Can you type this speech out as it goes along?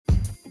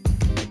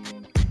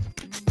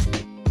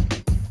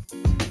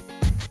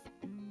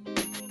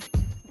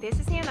This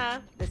is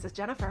Hannah. This is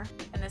Jennifer.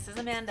 And this is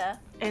Amanda.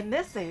 And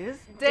this is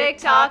Dick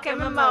Talk and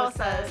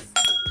Mimosas.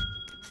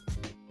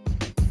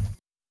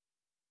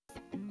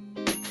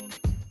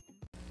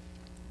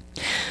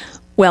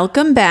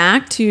 Welcome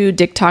back to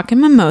Dick Talk and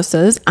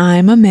Mimosas.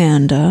 I'm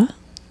Amanda.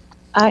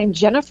 I'm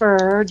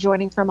Jennifer,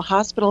 joining from a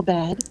hospital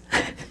bed.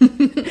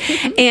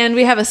 And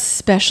we have a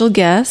special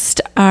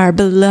guest, our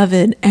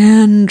beloved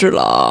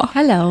Angela.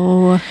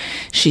 Hello.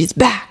 She's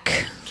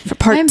back for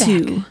part I'm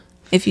 2. back.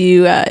 If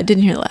you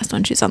didn't hear the last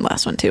one, she's on the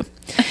last one too.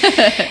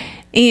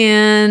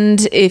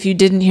 And if you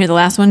didn't hear the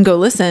last one, go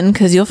listen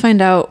because you'll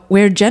find out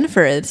where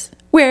Jennifer is.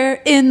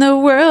 Where in the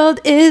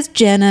world is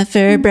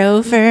Jennifer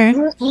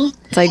Brofer?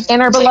 It's like,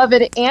 And our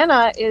beloved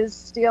Anna is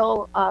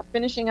still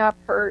finishing up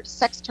her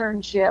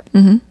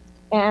sexternship,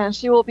 and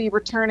she will be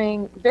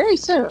returning very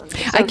soon.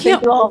 So thank you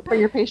all for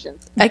your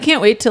patience. I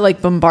can't wait to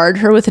like bombard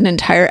her with an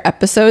entire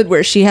episode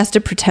where she has to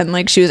pretend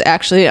like she was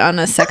actually on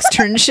a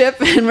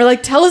sexternship, and we're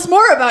like, tell us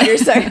more about your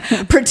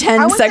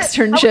pretend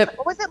sexternship.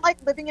 What was it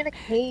like living in a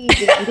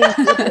cage and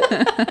eating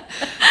food?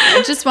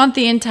 I just want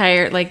the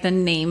entire, like, the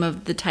name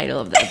of the title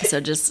of the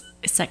episode, just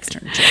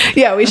sexternship.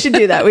 Yeah, we should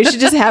do that. We should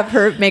just have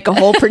her make a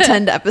whole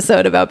pretend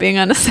episode about being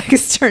on a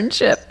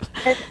sexternship.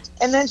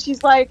 And then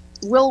she's like,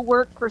 will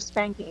work for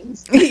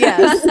spankings.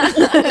 Yes.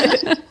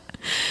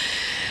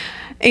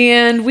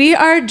 And we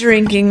are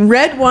drinking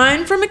red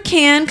wine from a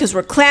can because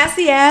we're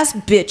classy ass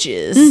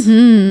bitches.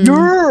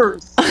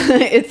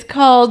 It's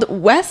called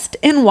West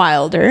and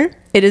Wilder.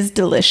 It is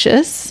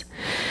delicious.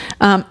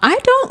 I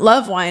don't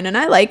love wine and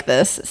I like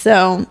this.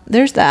 So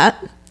there's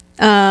that.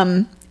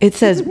 It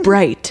says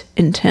bright,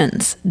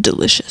 intense,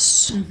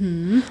 delicious.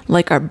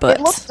 Like our butts.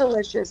 It looks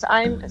delicious.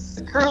 I'm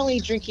currently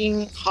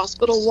drinking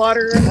hospital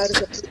water out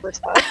of a paper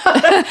cup.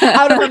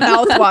 Out of a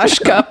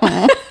mouthwash cup.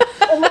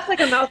 It looks like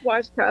a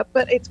mouthwash cup,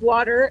 but it's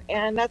water,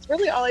 and that's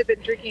really all I've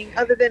been drinking,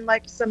 other than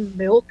like some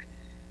milk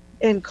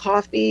and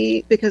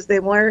coffee, because they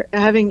were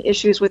having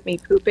issues with me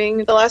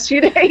pooping the last few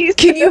days.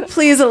 Can you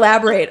please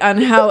elaborate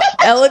on how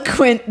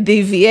eloquent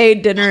the VA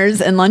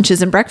dinners and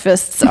lunches and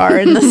breakfasts are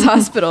in this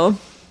hospital?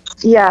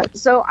 Yeah,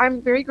 so I'm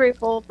very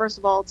grateful, first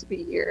of all, to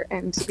be here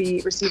and to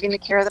be receiving the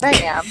care that I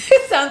am.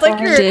 It sounds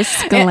like you're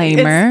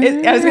Disclaimer.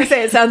 I was going to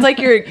say, it sounds like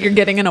you're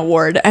getting an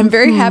award. I'm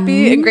very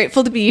happy and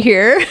grateful to be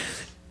here.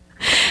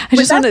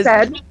 With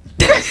that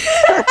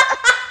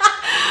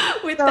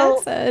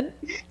said,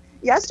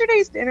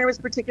 yesterday's dinner was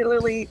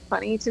particularly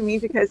funny to me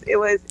because it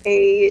was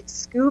a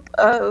scoop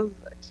of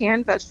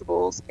canned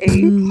vegetables, a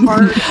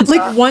hard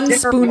like one dinner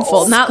spoonful,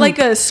 roll. not like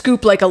a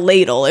scoop, like a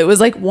ladle. It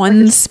was like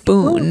one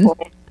spoon.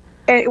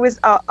 And it was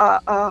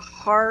a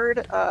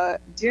hard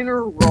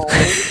dinner roll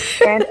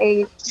and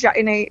a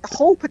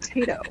whole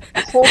potato,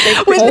 a whole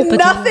baked With potato.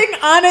 nothing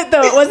on it,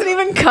 though. It wasn't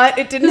even cut.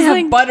 It didn't have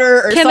like,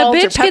 butter or can salt a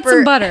or bitch pepper. get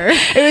some butter?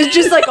 It was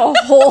just like a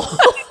whole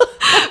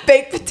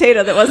baked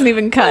potato that wasn't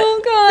even cut.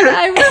 Oh, God.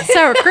 I want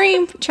sour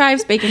cream,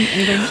 chives, bacon,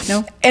 anything.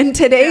 No. And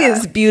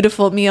today's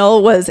beautiful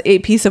meal was a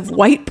piece of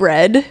white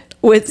bread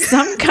with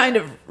some kind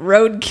of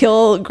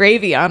roadkill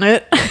gravy on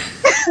it.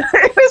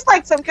 It was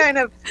like some kind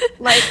of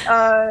like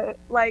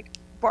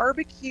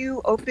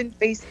barbecue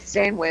open-faced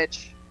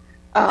sandwich.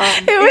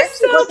 It was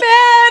so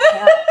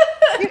bad.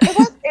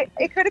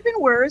 It could have been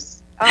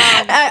worse.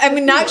 I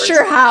mean, not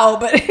sure how,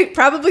 but it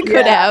probably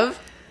could have.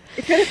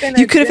 It could have been.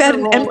 You could have had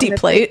an empty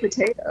plate.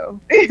 Potato.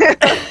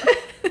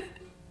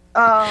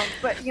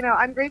 But you know,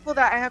 I'm grateful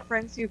that I have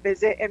friends who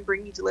visit and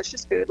bring me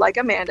delicious food. Like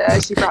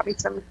Amanda, she brought me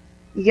some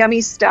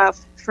yummy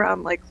stuff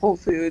from like Whole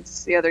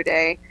Foods the other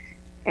day.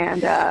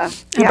 And I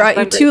brought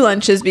you 2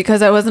 lunches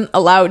because I wasn't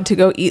allowed to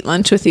go eat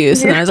lunch with you.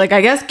 So then I was like,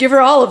 I guess give her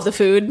all of the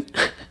food.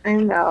 I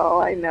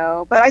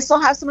know. But I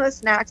still have some of the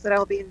snacks that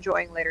I'll be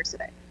enjoying later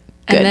today.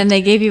 And Good. then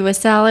they gave you a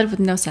salad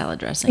with no salad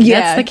dressing. Yeah,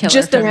 That's the killer.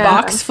 just a for me.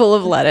 box full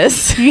of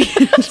lettuce. It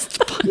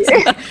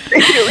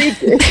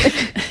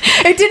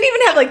didn't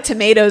even have like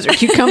tomatoes or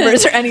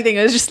cucumbers or anything.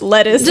 It was just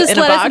lettuce, in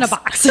a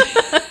box.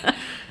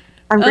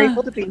 I'm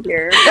grateful to be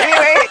here.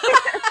 Anyway,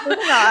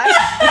 moving on.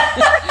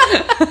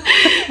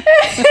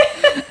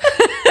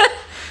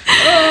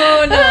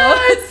 Oh, no.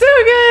 It's so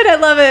good. I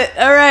love it.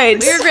 All right.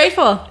 We were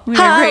grateful.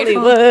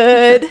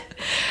 Hollywood.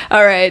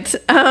 All right.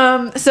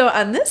 So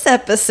on this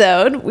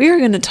episode, we're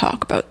going to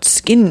talk about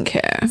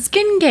skincare.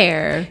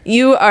 Skincare.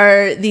 You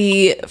are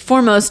the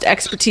foremost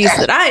expertise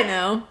that I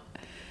know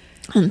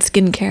on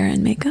skincare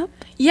and makeup.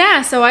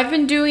 Yeah, so I've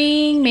been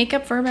doing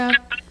makeup for about,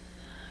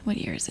 what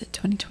year is it?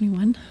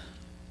 2021?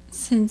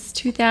 Since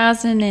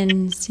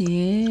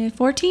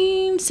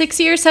 2014, 6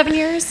 years, 7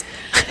 years.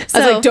 I was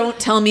like, don't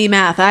tell me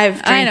math. I've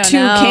drank 2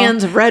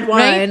 cans of red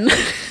wine.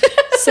 Right?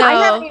 So I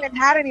haven't even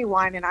had any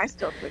wine, and I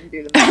still couldn't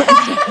do the math.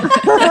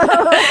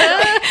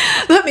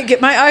 Let me get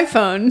my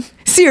iPhone.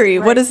 Siri,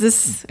 what is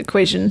this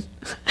equation?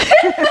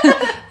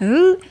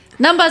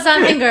 numbers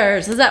on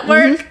fingers. Does that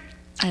work?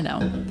 I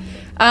know.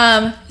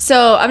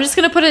 So I'm just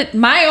going to put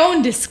my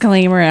own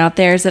disclaimer out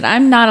there is that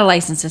I'm not a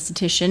licensed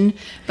esthetician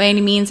by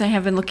any means. I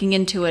have been looking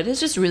into it. It's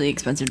just really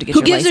expensive to get Who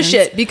your gives license.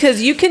 a shit?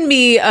 Because you can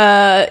be,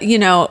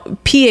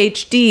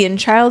 PhD in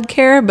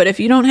childcare, but if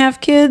you don't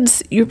have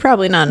kids, you're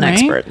probably not an Right?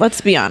 expert.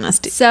 Let's be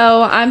honest.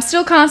 So I'm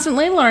still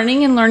constantly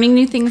learning and learning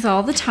new things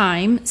all the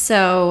time.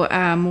 So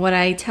what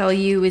I tell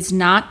you is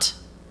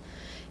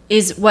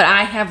what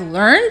I have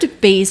learned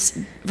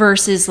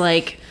versus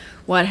like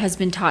what has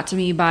been taught to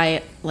me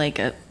by like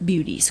a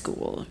beauty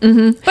school.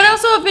 Mm-hmm. But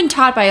also I've been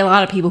taught by a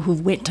lot of people who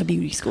went to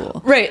beauty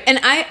school. Right. And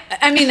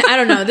I mean, I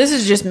don't know. This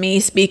is just me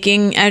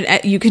speaking.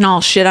 You can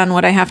all shit on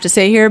what I have to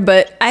say here,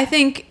 but I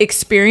think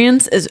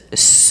experience is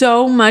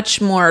so much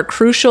more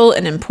crucial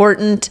and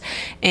important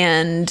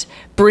and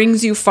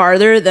brings you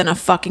farther than a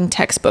fucking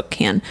textbook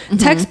can. Mm-hmm.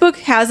 Textbook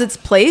has its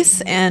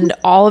place and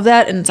all of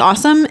that, and it's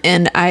awesome.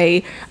 And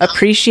I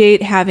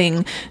appreciate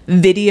having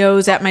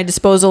videos at my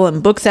disposal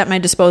and books at my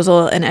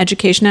disposal and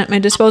education at my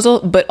disposal,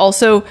 but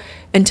also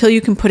until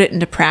you can put it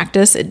into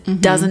practice,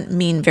 it doesn't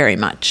mean very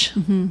much.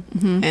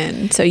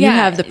 And so you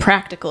have the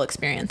practical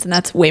experience, and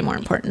that's way more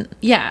important.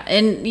 Yeah,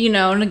 and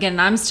and again,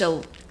 I'm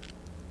still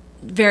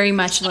very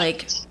much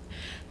like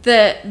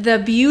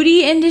the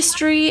beauty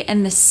industry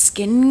and the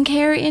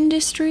skincare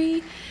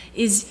industry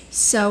is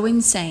so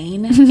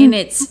insane and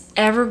it's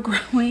ever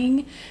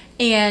growing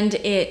and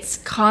it's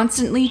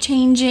constantly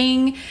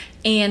changing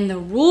and the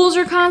rules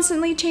are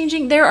constantly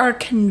changing. There are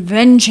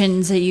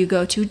conventions that you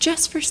go to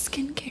just for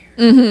skincare.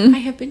 I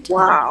have been to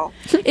Wow.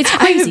 them. It's I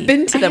crazy. have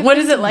been to them. What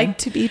is it like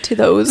to be to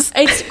those?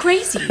 It's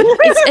crazy.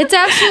 It's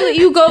absolutely,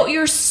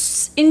 you're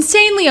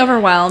insanely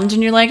overwhelmed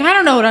and you're like, I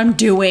don't know what I'm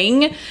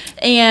doing.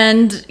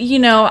 And,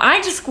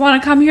 I just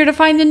want to come here to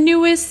find the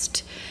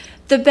newest,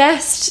 the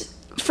best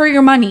for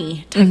your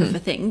money type of a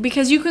thing.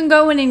 Because you can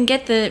go in and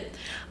get the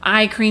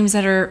eye creams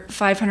that are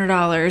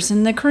 $500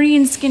 and the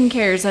Korean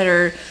skincares that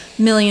are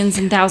millions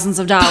and thousands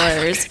of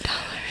dollars.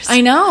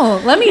 I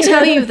know. Let me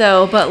tell you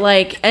though, but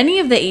like any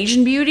of the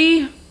Asian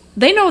beauty,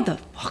 they know what the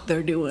fuck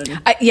they're doing.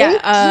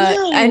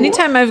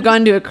 Anytime I've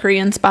gone to a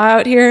Korean spa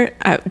out here,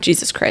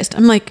 Jesus Christ,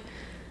 I'm like,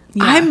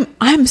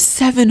 I'm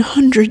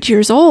 700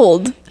 years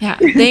old. Yeah,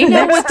 they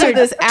know what To they're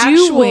this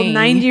actual doing.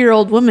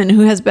 90-year-old woman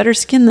who has better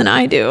skin than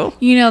I do.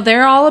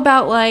 They're all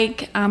about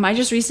like, I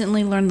just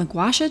recently learned the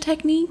gua sha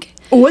technique.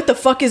 What the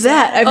fuck is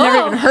that? I've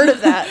never even heard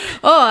of that.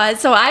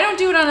 So I don't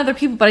do it on other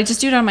people, but I just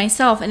do it on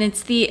myself. And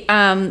it's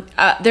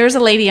there's a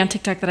lady on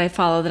TikTok that I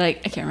follow that I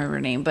can't remember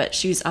her name, but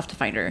she's off to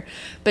find her.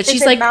 But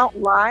she's like, Mount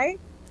Lai.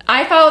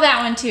 I follow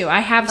that one too.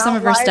 I have some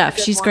of her Live's a stuff.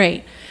 good She's one.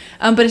 great.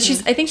 But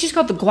I think she's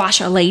called the Gua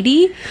Sha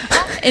Lady.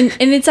 and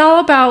it's all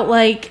about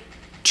like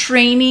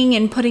training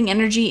and putting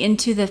energy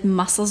into the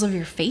muscles of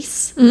your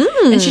face.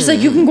 And she's like,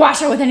 you can gua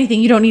sha with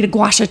anything. You don't need a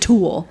gua sha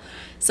tool.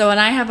 So, and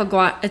I have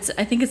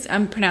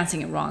I'm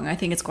pronouncing it wrong. I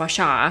think it's gua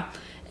sha.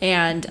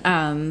 And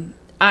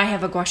I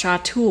have a gua sha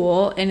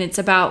tool, and it's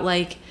about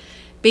like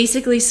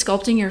basically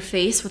sculpting your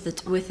face with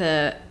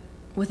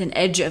an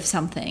edge of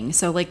something.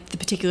 So like the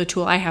particular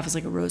tool I have is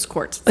like a rose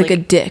quartz. It's Like a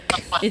dick.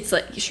 it's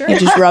like sure. You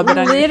just rub it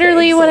on your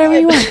literally face. whatever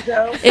you want.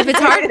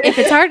 If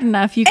it's hard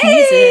enough, you can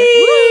use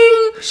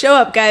it. Woo! Show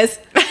up, guys.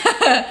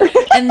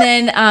 And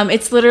then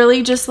it's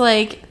literally just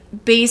like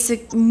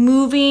basic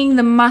moving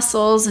the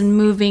muscles and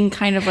moving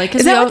kind of like.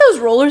 Is that what those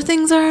roller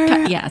things are?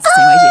 Yeah, it's the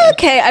same idea.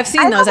 Okay, I've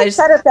seen I those. have a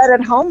set of that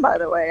at home, by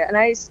the way, and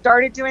I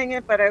started doing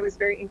it, but I was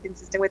very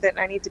inconsistent with it, and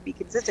I need to be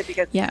consistent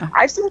because Yeah.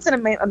 I've seen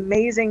some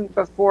amazing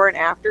before and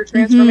after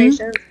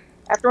transformations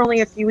after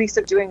only a few weeks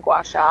of doing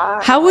gua sha.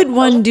 How would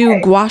one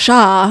do gua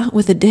sha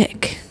with a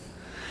dick?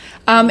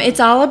 It's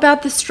all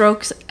about the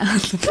strokes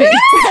of the face.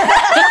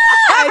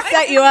 I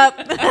set you up.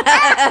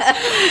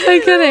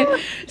 I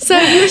couldn't. So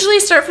you usually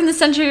start from the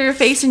center of your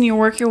face and you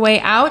work your way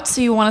out.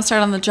 So you want to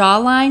start on the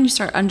jawline. You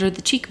start under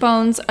the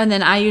cheekbones, and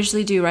then I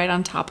usually do right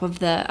on top of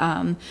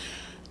the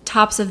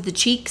tops of the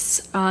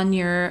cheeks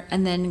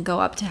and then go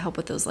up to help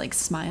with those like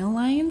smile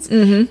lines.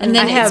 And then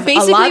I it's have a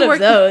basically lot of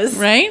working, those.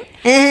 right?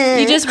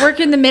 You just work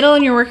in the middle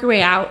and you work your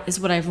way out is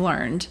what I've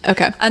learned.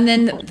 Okay. And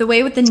then the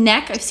way with the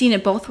neck, I've seen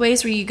it both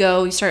ways where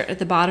you start at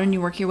the bottom and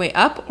you work your way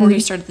up, or you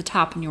start at the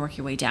top and you work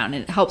your way down.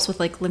 And it helps with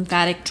like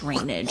lymphatic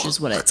drainage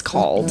is what it's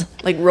called.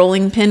 Like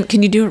rolling pin.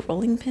 Can you do a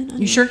rolling pin? On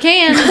You sure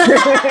can.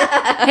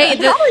 Hey,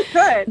 Probably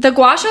could. the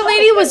gua sha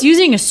lady was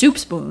using a soup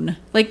spoon.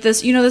 Like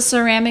this, the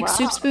ceramic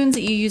soup spoons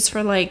that you use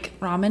for like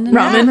ramen and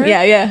Ramen? that, right?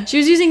 Yeah. She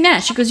was using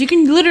that. She goes, you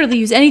can literally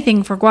use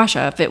anything for gua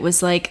sha if it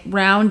was like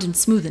round and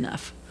smooth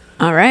enough.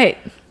 All right.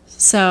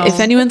 So If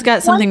anyone's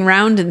got something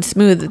round and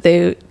smooth that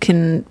they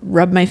can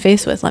rub my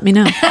face with, let me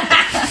know.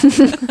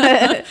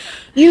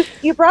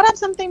 You brought up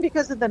something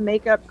because of the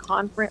makeup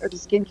conference or the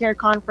skincare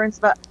conference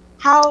about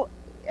how,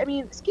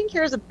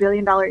 skincare is $1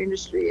 billion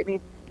industry. I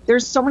mean,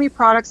 there's so many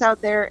products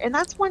out there, and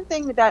that's one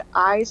thing that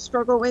I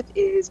struggle with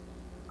is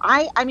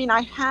I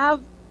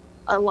have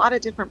a lot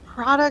of different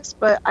products,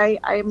 but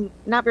I'm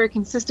not very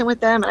consistent with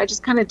them, and I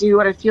just kind of do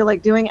what I feel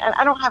like doing, and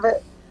I don't have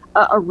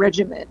a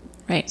regimen.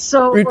 right.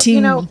 So,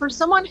 Routine. for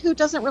someone who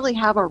doesn't really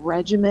have a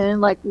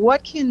regimen, like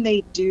what can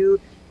they do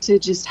to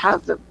just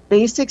have the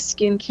basic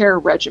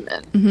skincare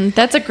regimen?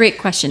 That's a great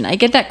question. I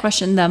get that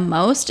question the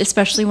most,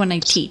 especially when I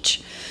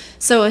teach.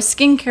 So a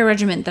skincare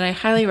regimen that I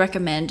highly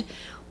recommend,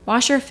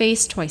 wash your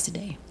face twice a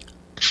day.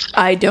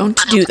 I don't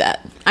do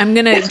that. I'm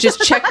going to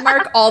just check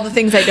mark all the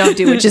things I don't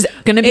do, which is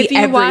going to be If you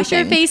everything. wash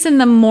your face in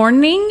the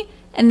morning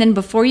and then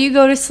before you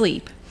go to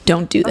sleep,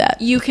 Don't do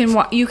that. you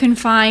can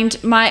find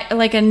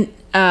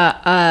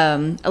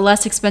a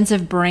less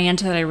expensive brand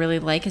that I really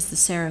like is the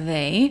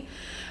CeraVe.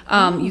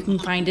 You can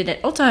find it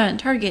at Ulta and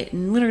Target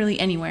and literally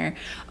anywhere.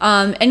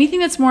 Anything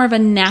that's more of a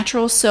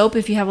natural soap,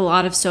 if you have a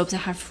lot of soaps that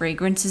have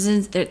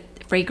fragrances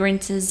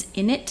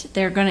in it,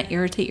 they're going to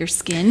irritate your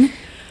skin.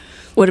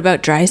 What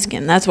about dry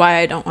skin? That's why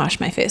I don't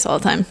wash my face all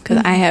the time, because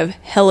I have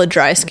hella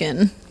dry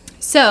skin.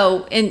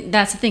 So, and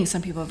that's the thing.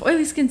 Some people have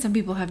oily skin. Some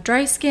people have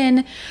dry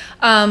skin.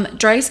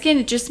 Dry skin,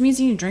 it just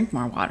means you need to drink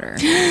more water.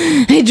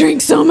 I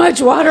drink so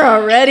much water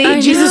already.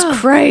 I Jesus know.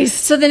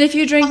 Christ. So then if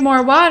you drink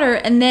more water,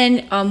 and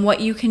then what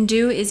you can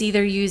do is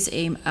either use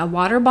a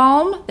water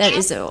balm that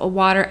is a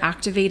water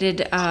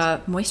activated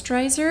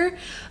moisturizer.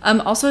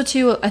 Also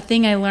too, a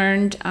thing I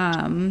learned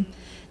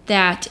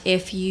that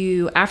if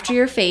you, after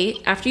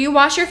you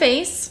wash your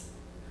face,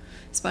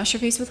 splash your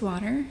face with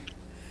water,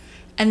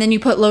 and then you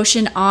put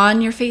lotion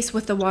on your face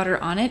with the water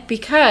on it,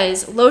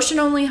 because lotion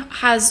only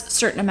has a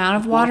certain amount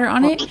of water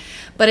on it.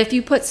 But if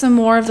you put some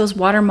more of those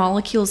water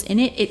molecules in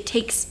it,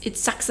 it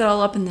sucks it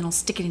all up and then it'll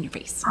stick it in your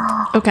face.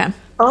 Okay.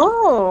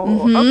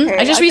 Oh, okay.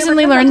 I just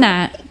recently learned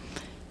that.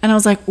 And I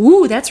was like,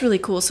 ooh, that's really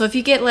cool. So if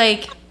you get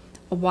like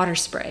a water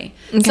spray,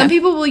 some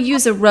people will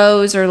use a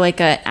rose or like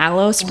a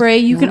aloe spray.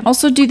 You can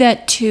also do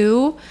that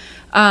too.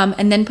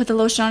 And then put the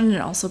lotion on,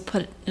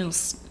 and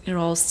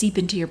it'll seep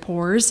into your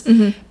pores.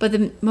 But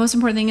the most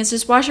important thing is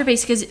just wash your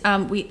face, because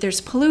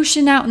there's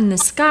pollution out in the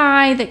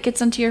sky that gets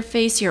onto your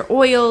face, your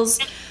oils,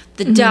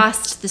 the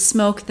dust, the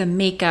smoke, the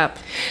makeup.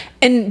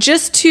 And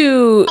just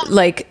to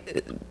like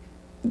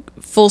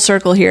full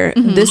circle here,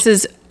 this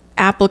is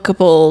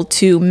applicable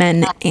to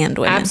men and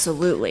women.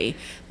 Absolutely.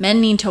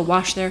 Men need to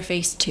wash their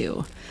face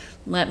too.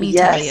 Let me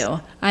Yes. tell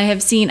you. I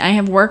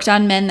have worked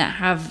on men that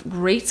have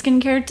great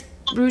skincare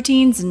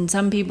routines and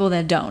some people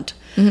that don't.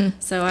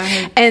 So I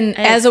have, And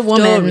I have as a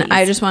woman, stories.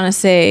 I just want to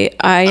say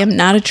I am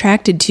not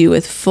attracted to you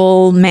with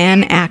full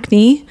man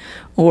acne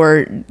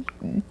or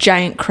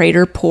giant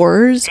crater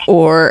pores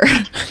or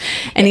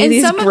any of And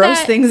these some of gross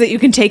that- things that you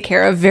can take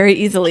care of very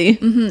easily.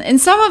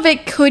 And some of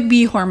it could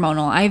be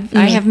hormonal. I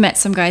have met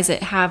some guys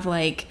that have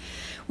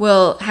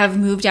will have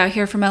moved out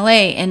here from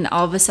LA, and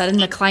all of a sudden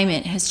the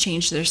climate has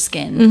changed their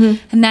skin.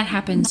 And that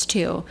happens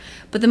too.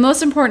 But the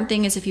most important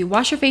thing is if you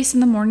wash your face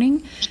in the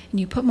morning and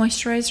you put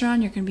moisturizer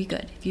on, you're going to be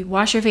good. If you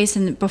wash your face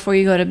before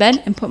you go to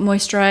bed and put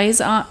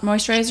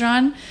moisturizer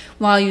on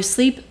while you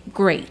sleep,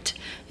 great.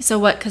 So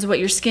because what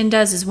your skin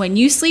does is when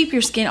you sleep,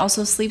 your skin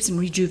also sleeps and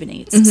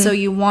rejuvenates. So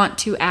you want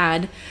to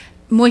add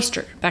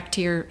moisture back to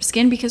your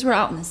skin, because we're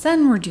out in the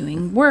sun, we're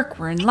doing work,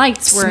 we're in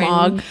lights, we're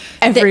Smog in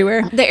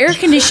everywhere. The air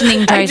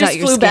conditioning I dries just out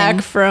your flew skin.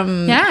 back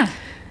from Yeah.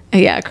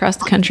 across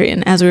the country,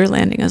 and as we were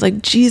landing, I was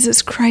like,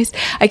 Jesus Christ!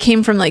 I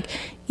came from like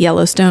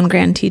Yellowstone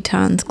Grand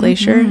Tetons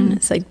Glacier, and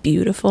it's like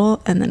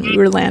beautiful, and then we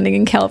were landing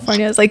in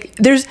California. I was like,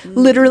 there's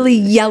literally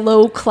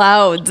yellow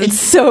clouds. It's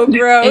so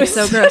gross. It's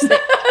so gross.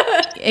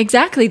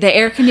 Exactly. The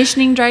air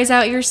conditioning dries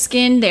out your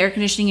skin. The air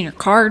conditioning in your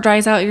car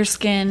dries out your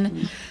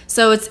skin.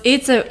 So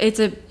it's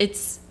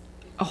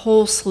a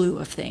whole slew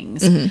of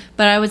things.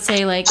 But I would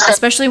say, like,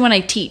 especially when I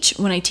teach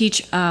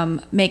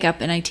makeup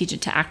and I teach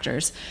it to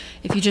actors,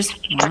 if you just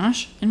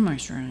wash and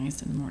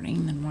moisturize in the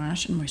morning, then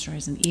wash and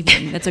moisturize in the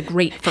evening, that's a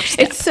great first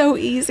step. It's so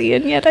easy,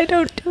 and yet I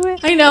don't do it.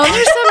 I know.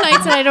 There's some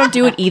nights that I don't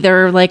do it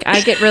either. Like,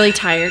 I get really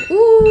tired.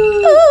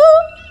 Ooh.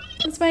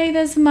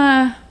 That's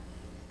my...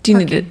 Do you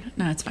need to?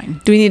 No, it's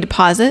fine. Do we need to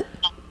pause it?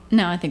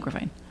 No, I think we're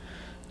fine.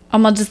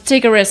 I'll just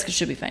take a risk. It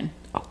should be fine.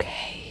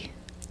 Okay.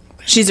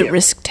 She's a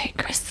risk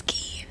taker.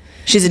 Risky.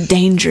 She's a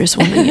dangerous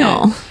woman,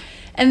 y'all.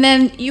 And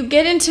then you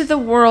get into the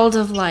world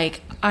of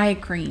like eye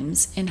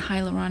creams and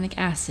hyaluronic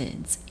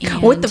acids.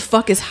 And What the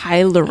fuck is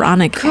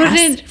hyaluronic couldn't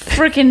acid?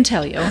 freaking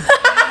tell you.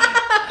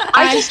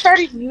 I just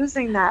started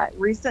using that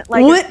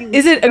recently. What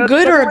is it? A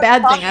good or a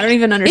bad thing? I don't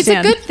even It's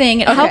understand. a good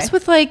thing. It Okay. helps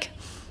with like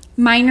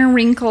minor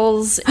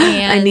wrinkles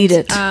and I need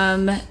it.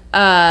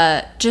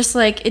 just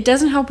like it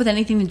doesn't help with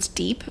anything that's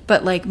deep,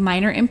 but like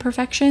minor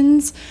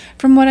imperfections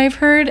from what I've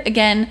heard.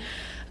 Again,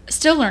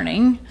 still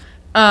learning.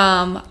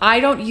 I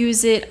don't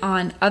use it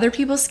on other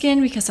people's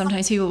skin because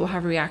sometimes people will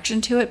have a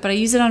reaction to it, but I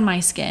use it on my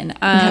skin.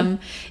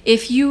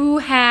 If you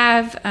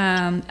have,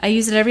 I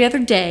use it every other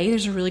day.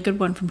 There's a really good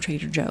one from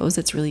Trader Joe's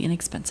that's really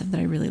inexpensive that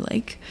I really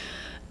like.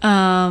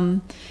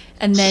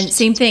 And then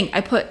same thing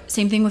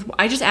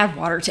I just add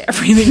water to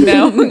everything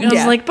now. I was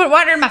Yeah. like, put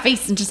water in my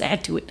face and just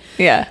add to it.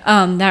 Yeah.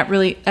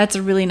 That's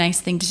a really nice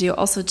thing to do.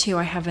 Also too,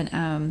 I have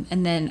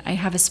and then I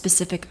have a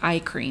specific eye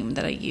cream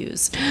that I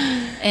use.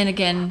 And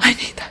again, I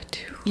need that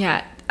too.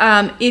 yeah,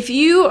 If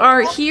you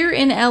are here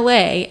in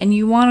LA and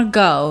you want to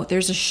go,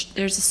 there's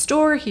a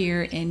store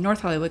here in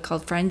North Hollywood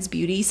called Friends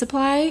Beauty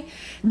Supply.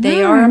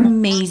 They are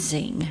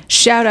amazing.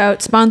 Shout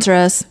out, sponsor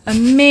us.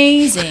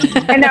 Amazing.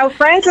 And now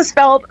Friends is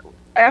spelled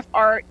ENDS.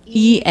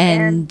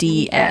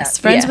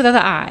 Friends Yeah. without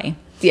the I.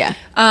 Yeah.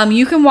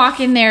 You can walk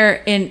in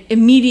there and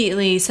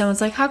immediately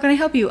someone's like, how can I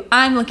help you?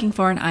 I'm looking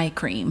for an eye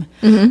cream.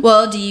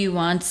 Well, do you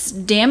want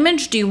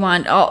damage? Do you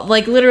want all,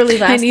 like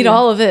literally I need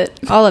all of it.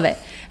 all of it.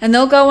 And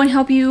they'll go and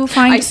help you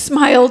find I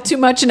smile too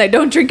much and I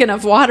don't drink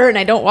enough water and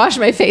I don't wash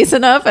my face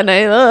enough and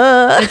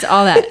it's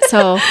all that.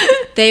 So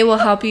they will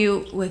help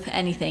you with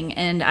anything.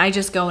 And I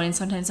just go in and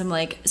sometimes I'm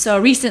like, so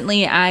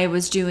recently I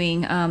was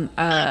doing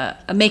a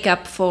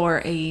makeup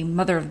for a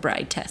mother of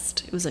bride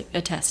test. It was like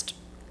a test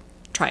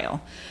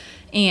trial.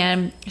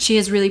 And she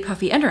has really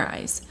puffy under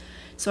eyes.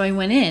 So I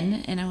went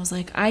in and I was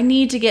like, I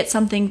need to get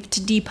something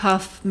to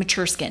depuff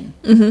mature skin.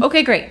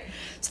 Okay, great.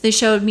 So they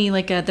showed me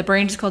like the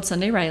brand is called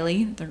Sunday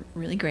Riley. They're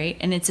really great.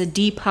 And it's a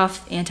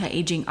depuff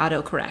anti-aging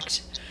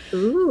autocorrect.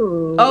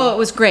 Ooh. Oh, it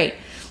was great.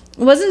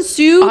 It wasn't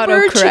super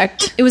Autocorrect.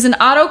 cheap. It was an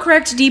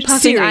autocorrect depuffing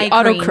Siri, eye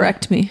cream.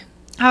 autocorrect me.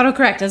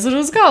 Autocorrect, that's what it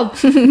was called.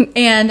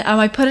 And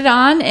I put it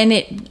on and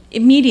it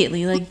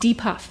immediately like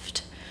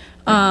depuffed.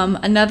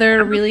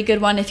 Another really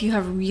good one, if you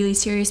have really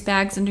serious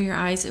bags under your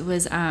eyes, it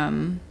was oh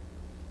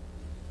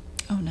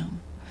no.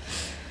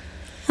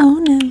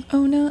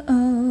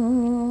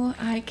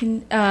 I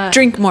can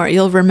Drink more,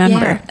 you'll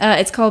remember. yeah,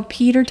 it's called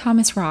Peter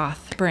Thomas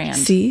Roth brand.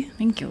 See?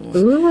 Thank you.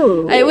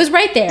 Ooh. It was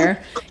right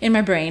there in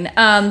my brain.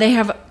 They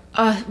have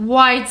a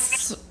wide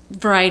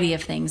variety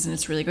of things, and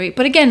it's really great.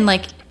 But again,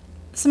 like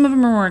some of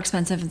them are more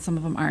expensive, and some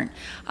of them aren't.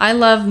 I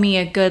love me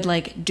a good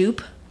like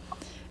dupe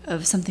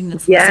of something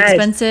that's less Yes.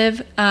 expensive.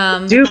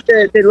 Dupe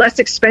the less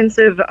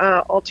expensive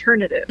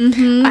alternative.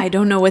 I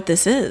don't know what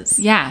this is.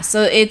 Yeah,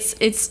 so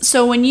it's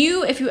so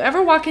if you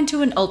ever walk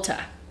into an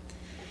Ulta,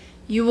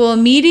 you will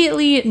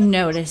immediately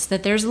notice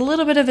that there's a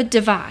little bit of a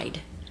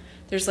divide.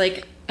 There's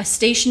like a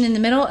station in the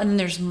middle, and then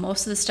there's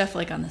most of the stuff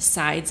like on the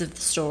sides of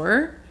the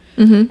store.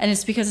 And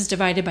it's because it's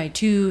divided by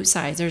two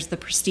sides. There's the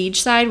prestige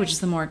side, which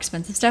is the more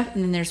expensive stuff,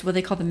 and then there's what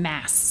they call the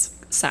mass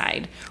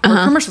side or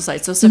commercial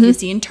side. So stuff you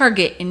see in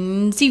Target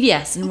and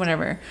CVS and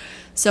whatever.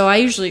 So I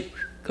usually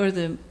go to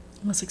the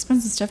most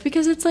expensive stuff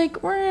because it's like,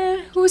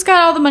 who's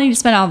got all the money to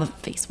spend on the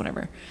face,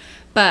 whatever.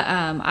 But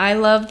I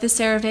love the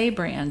CeraVe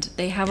brand.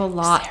 They have a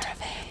lot. CeraVe.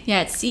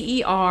 Yeah, it's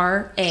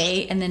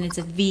CERA, and then it's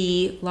a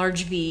V,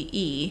 large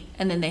VE,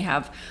 and then they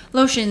have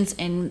lotions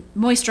and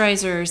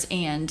moisturizers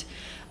and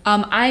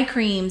eye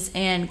creams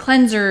and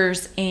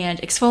cleansers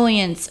and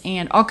exfoliants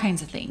and all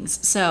kinds of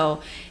things.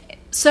 So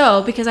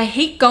because I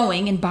hate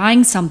going and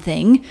buying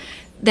something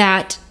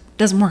that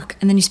doesn't work,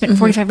 and then you spend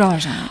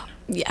 $45 on it.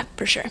 Yeah,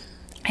 for sure.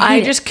 I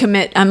hate it. just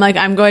commit. I'm like,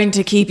 I'm going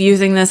to keep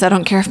using this. I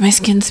don't care if my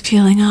skin's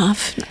peeling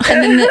off.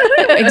 And then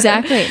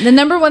exactly. The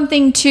number one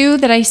thing too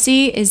that I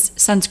see is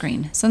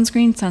sunscreen.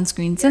 Sunscreen.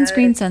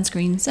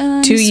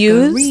 To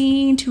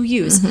use? To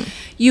use.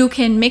 You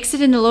can mix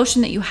it in the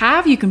lotion that you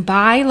have. You can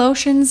buy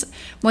lotions,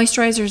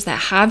 moisturizers that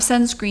have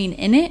sunscreen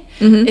in it.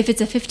 If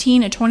it's a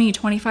 15, a 20, a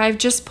 25,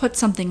 just put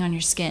something on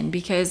your skin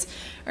because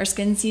our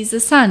skin sees the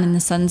sun and the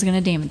sun's going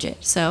to damage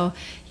it. So,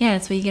 yeah,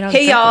 that's why you get all the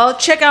Hey, y'all,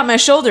 check out my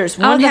shoulders.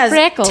 All One the has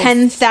freckles.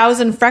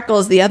 10,000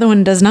 freckles. The other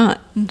one does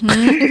not.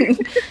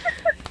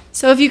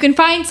 So if you can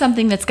find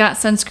something that's got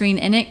sunscreen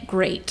in it,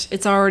 great.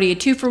 It's already a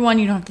 2-for-1.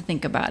 You don't have to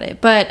think about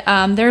it. But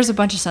there's a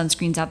bunch of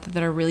sunscreens out there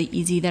that are really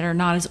easy, that are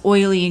not as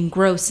oily and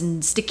gross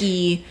and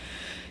sticky.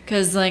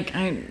 Because, like,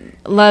 I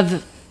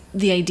love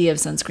the idea of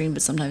sunscreen,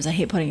 but sometimes I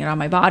hate putting it on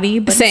my body.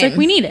 But Same. it's like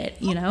we need it,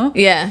 you know?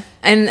 Yeah.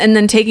 And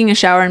then taking a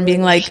shower and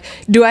being like,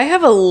 do I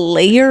have a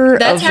layer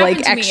That's of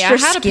like happened to me. I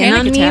extra had a skin panic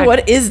on me? attack.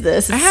 What is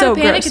this? It's I had so a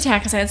panic gross.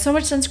 attack because I had so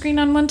much sunscreen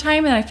on one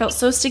time and I felt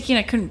so sticky and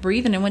I couldn't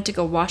breathe and I went to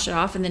go wash it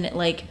off and then it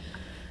like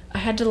I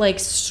had to like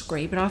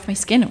scrape it off my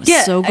skin. It was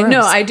Yeah, so gross.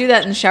 no, I do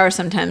that in the shower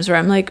sometimes where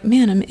I'm like,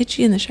 man, I'm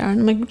itchy in the shower.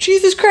 And I'm like,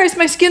 Jesus Christ,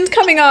 my skin's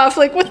coming off.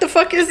 Like, what the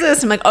fuck is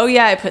this? I'm like, oh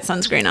yeah, I put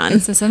sunscreen on.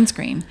 It's a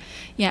sunscreen.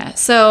 Yeah.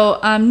 So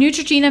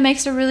Neutrogena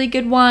makes a really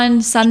good one.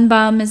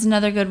 Sunbum is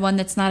another good one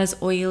that's not as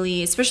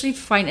oily, especially if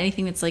you find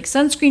anything that's like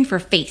sunscreen for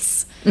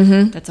face.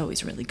 That's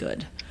always really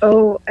good.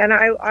 Oh, and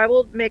I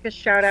will make a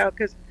shout out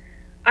because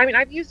I mean,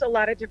 I've used a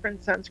lot of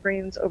different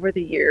sunscreens over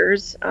the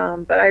years,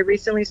 but I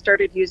recently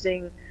started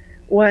using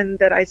one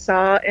that I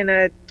saw in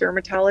a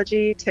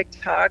dermatology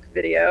TikTok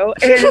video,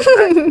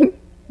 and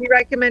he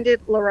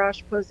recommended La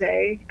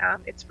Roche-Posay.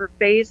 It's for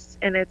face,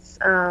 and it's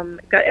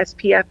got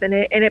SPF in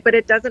it, but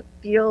it doesn't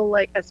feel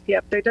like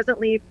SPF. It doesn't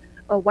leave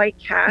a white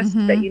cast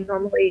that you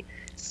normally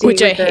see.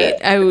 Which I with the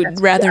hate. I would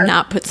SPF. rather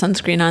not put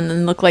sunscreen on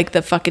than look like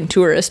the fucking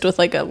tourist with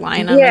like a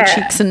line on my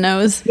cheeks and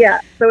nose.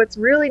 Yeah, so it's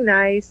really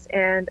nice,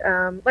 and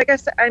like I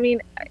said, I mean,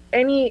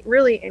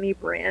 any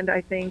brand, I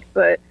think,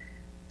 but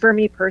for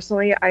me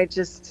personally, I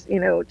just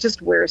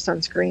wear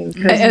sunscreen.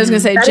 'Cause I was gonna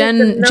say that Jen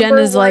the is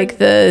number like one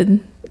the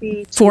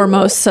key to-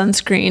 foremost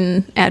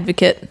sunscreen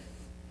advocate.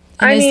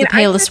 And is the I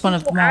palest get one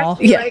of people them all.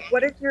 ask me, Yeah. like,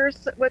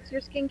 what's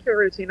your skincare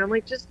routine? I'm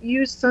like, just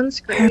use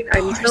sunscreen.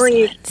 I'm telling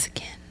you,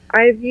 Skin.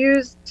 I've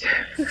used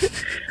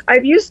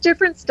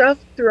different stuff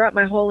throughout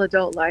my whole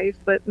adult life,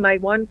 but my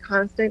one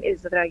constant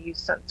is that I use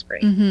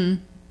sunscreen. Mm-hmm.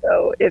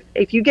 So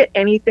if you get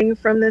anything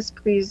from this,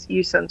 please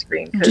use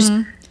sunscreen. Because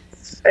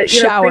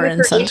Shower in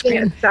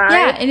sunscreen.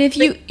 Yeah, and if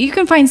you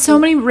can find so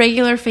many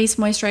regular face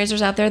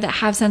moisturizers out there that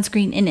have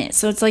sunscreen in it.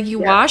 So it's like you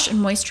wash and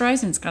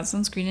moisturize and it's got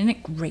sunscreen in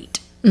it. Great.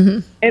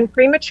 And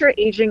premature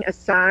aging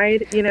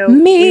aside, we want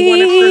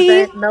Me. to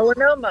prevent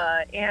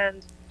melanoma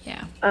and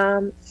Yeah.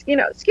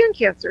 skin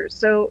cancer.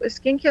 So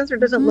skin cancer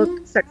doesn't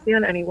look sexy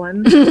on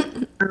anyone.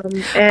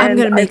 I'm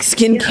gonna make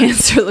skin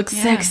cancer look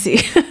sexy.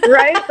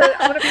 right. So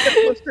I want to be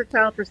the poster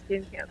child for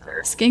skin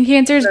cancer. Skin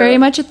cancer is very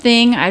much a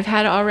thing. I've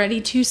had already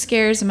 2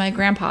 scares, and my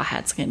grandpa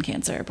had skin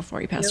cancer before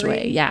he passed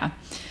away. Yeah.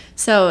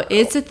 So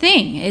it's a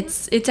thing.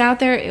 It's out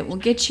there. It will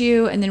get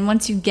you, and then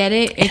once you get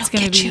it, it'll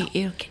get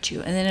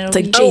you, and then it'll It's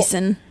like be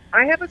Jason.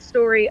 I have a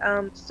story.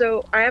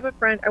 So I have a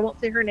friend. I won't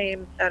say her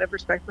name out of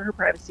respect for her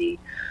privacy.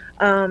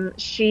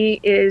 She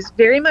is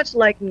very much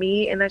like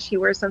me in that she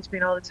wears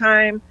sunscreen all the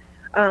time.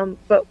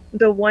 But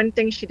the one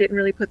thing she didn't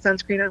really put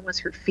sunscreen on was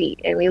her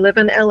feet. And we live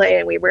in LA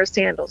and we wear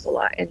sandals a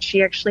lot. And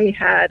she actually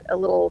had a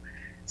little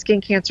skin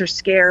cancer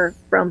scare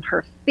from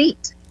her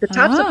feet, the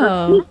tops of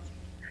her feet.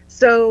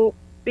 So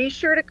be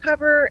sure to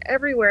cover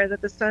everywhere that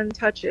the sun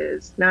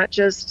touches, not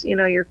just,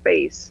 your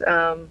face.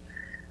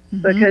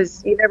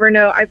 Because you never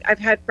know. I've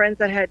had friends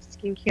that had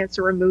skin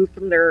cancer removed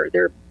from their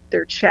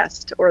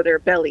chest or their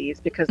bellies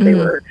because they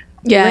were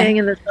laying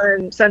in the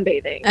sun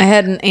sunbathing. I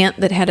had an aunt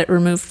that had it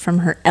removed from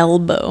her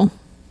elbow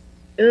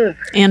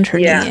and her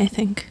knee, I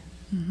think.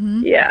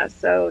 Yeah,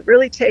 so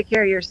really take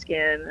care of your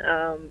skin. I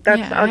I'll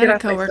had get a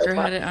off my coworker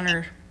soapbox. had it on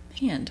her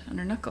hand, on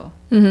her knuckle.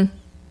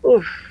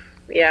 Oof.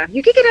 Yeah,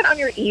 you could get it on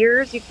your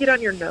ears. You could get it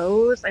on your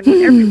nose. I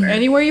mean, everywhere.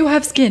 Anywhere you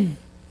have skin.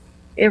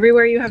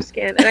 Everywhere you have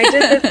skin. And I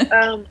did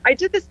this. I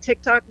did this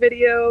TikTok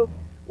video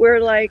where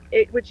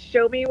it would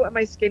show me what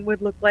my skin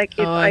would look like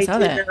if I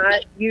did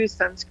not use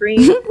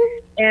sunscreen,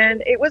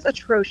 and it was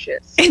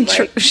atrocious.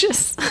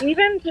 Atrocious.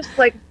 Even just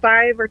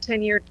 5 or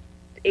 10 year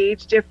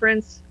age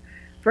difference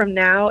from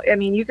now. I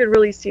mean, you could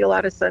really see a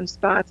lot of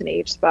sunspots and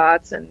age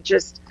spots, and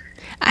just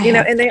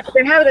and they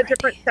have a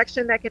different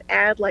section that could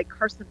add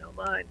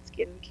carcinoma and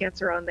skin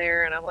cancer on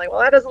there, and I'm like, well,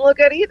 that doesn't look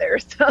good either.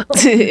 So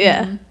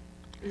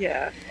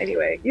yeah.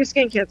 Anyway, use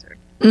skin cancer.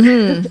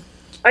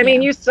 I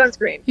mean, use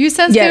sunscreen. Use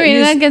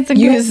sunscreen against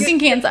skin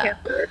cancer.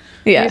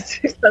 Yeah.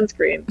 Use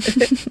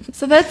sunscreen.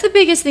 So that's the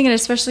biggest thing, and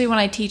especially when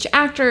I teach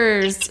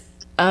actors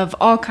of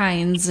all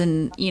kinds,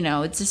 and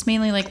it's just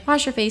mainly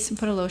wash your face and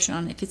put a lotion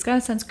on. If it's got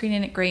a sunscreen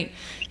in it, great.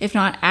 If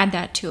not, add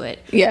that to it.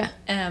 Yeah.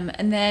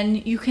 And then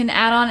you can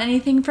add on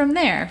anything from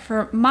there.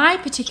 For my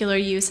particular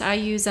use, I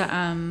use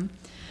an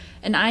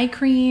eye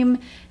cream,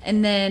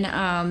 and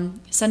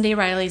then Sunday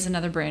Riley is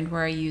another brand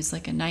where I use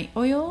a night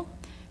oil,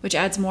 which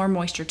adds more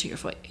moisture to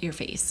your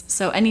face.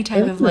 So any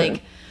type of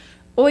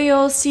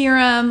oil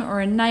serum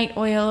or a night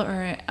oil,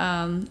 or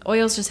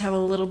oils just have a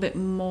little bit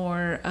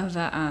more of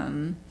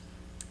a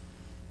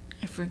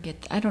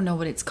I don't know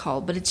what it's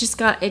called, but it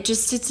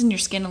just sits in your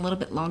skin a little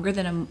bit longer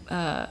than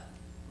a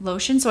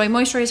lotion. So I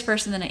moisturize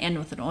first and then I end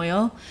with an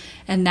oil,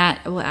 and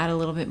that will add a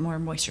little bit more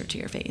moisture to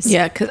your face.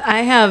 Yeah, because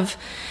I have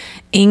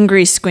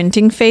angry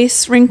squinting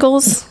face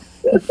wrinkles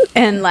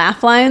and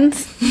laugh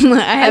lines.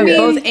 I have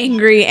both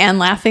angry and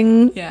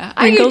laughing Yeah,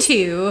 wrinkles. I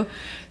do too,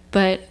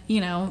 but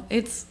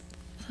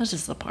that's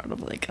just a part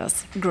of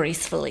us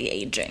gracefully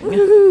aging.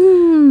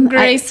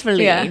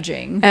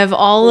 Aging. I have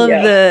all of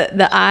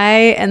the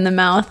eye and the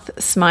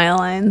mouth smile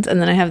lines,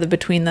 and then I have the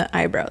between the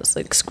eyebrows,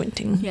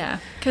 squinting. Yeah,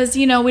 because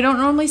we don't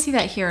normally see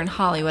that here in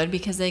Hollywood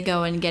because they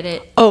go and get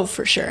it Oh,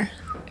 for sure.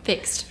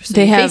 fixed. So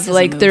They your have face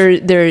doesn't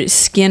move. their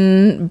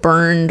skin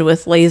burned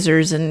with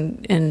lasers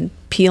and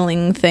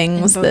peeling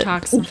things. and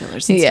Botox and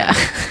fillers and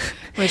stuff,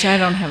 which I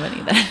don't have any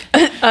of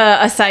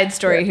that. A side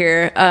story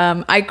here.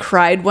 I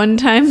cried one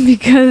time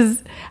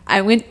because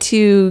I went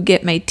to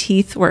get my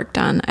teeth worked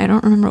on. I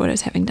don't remember what I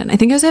was having done. I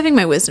think I was having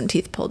my wisdom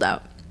teeth pulled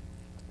out.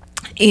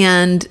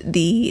 And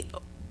the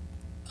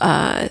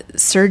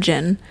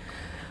surgeon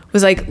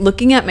was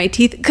looking at my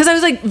teeth, because I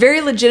was very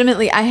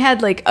legitimately, I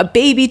had a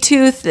baby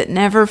tooth that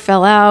never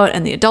fell out,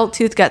 and the adult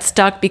tooth got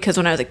stuck because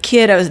when I was a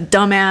kid I was a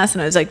dumbass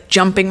and I was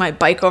jumping my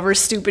bike over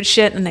stupid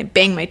shit, and I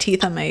banged my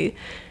teeth on my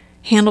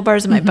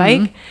handlebars of my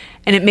bike,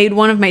 and it made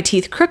one of my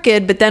teeth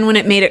crooked, but then when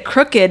it made it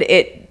crooked,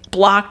 it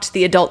blocked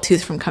the adult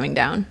tooth from coming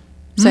down.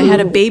 So I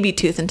had a baby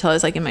tooth until I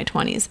was in my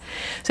 20s.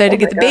 So I had to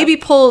get the baby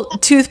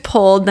tooth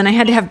pulled. Then I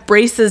had to have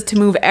braces to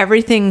move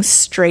everything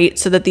straight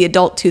so that the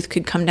adult tooth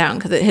could come down,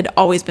 because it had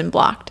always been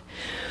blocked.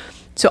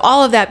 So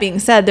all of that being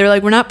said,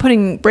 they're we're not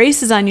putting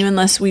braces on you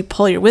unless we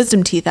pull your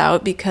wisdom teeth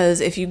out,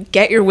 because if you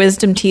get your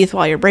wisdom teeth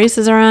while your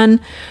braces are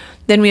on,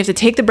 then we have to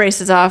take the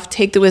braces off,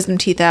 take the wisdom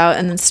teeth out,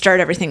 and then start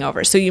everything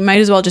over. So you might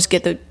as well just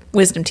get the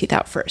wisdom teeth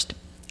out first.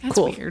 That's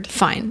cool. weird.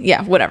 Fine.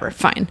 Yeah, whatever.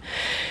 Fine.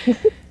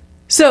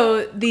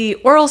 So the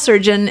oral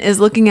surgeon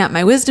is looking at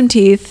my wisdom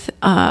teeth.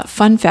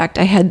 Fun fact,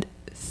 I had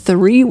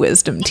 3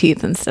 wisdom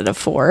teeth instead of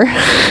 4.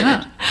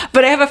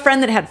 But I have a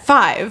friend that had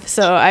 5,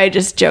 so I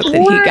just joked that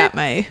he got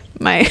my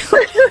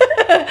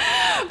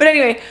But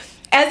anyway,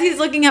 as he's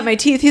looking at my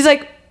teeth, he's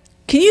like,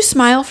 "Can you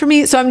smile for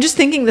me?" So I'm just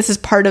thinking this is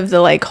part of the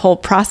like whole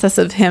process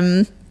of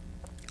him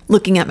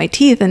looking at my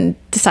teeth and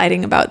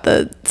deciding about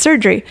the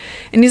surgery.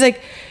 And he's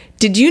like,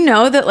 "Did you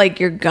know that like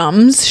your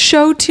gums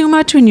show too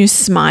much when you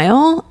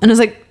smile?" And I was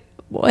like,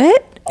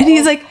 "What?" And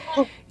he's like,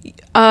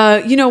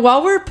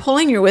 while we're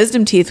pulling your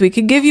wisdom teeth, we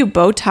could give you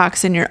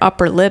Botox in your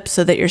upper lip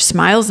so that your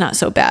smile's not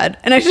so bad.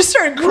 And I just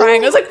started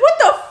crying. I was like, what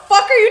the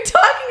fuck are you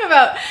talking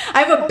about?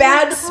 I have a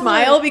bad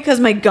smile because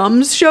my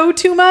gums show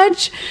too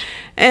much.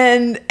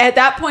 And at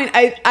that point,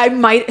 I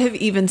might have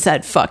even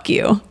said, fuck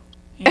you.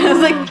 And I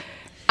was like,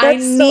 I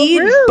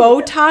need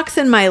Botox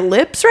in my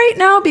lips right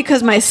now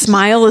because my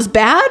smile is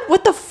bad?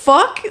 What the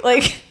fuck?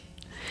 Like,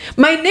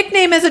 my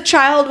nickname as a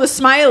child was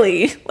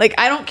Smiley. Like,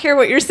 I don't care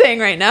what you're saying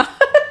right now.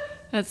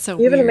 That's so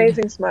You have weird. an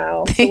amazing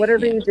smile. So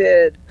whatever you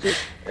did, it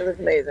was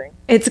amazing.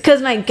 It's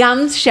because my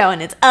gums show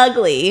and it's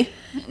ugly.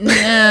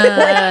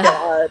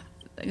 God.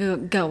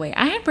 Go away.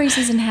 I had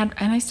braces and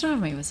I still have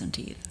my wisdom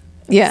teeth.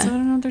 Yeah. So I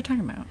don't know what they're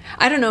talking about.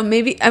 I don't know.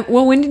 Maybe.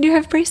 When did you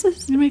have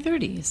braces? In my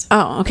 30s.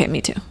 Oh, okay. Me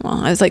too. Well,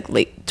 I was like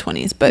late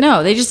 20s, but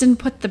No, they just didn't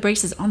put the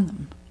braces on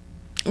them.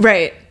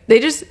 right. They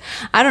just.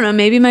 I don't know.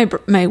 Maybe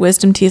my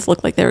wisdom teeth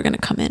looked like they were going to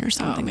come in or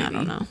something. I maybe.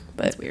 don't know.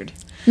 But That's weird.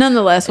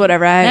 nonetheless,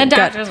 whatever. I That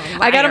got doctor's a them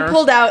liar.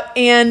 pulled out,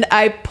 and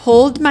I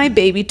pulled my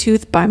baby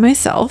tooth by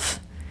myself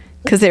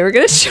because they were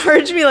going to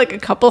charge me like a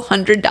couple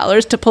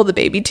 $100 to pull the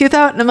baby tooth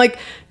out, and I'm like,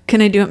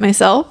 can I do it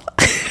myself?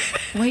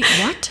 Wait,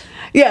 what?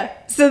 Yeah.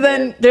 So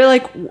then they're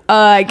like,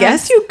 I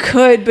guess you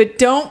could, but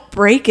don't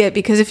break it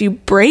because if you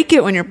break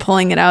it when you're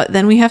pulling it out,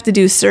 then we have to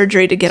do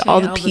surgery to get all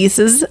the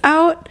pieces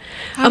out.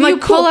 How do you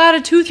pull out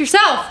a tooth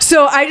yourself?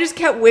 So I just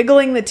kept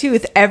wiggling the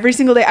tooth every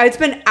single day. I'd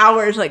spend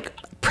hours like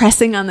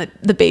pressing on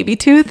the baby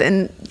tooth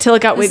until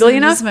it got wiggly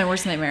enough. This is my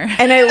worst nightmare.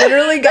 And I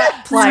literally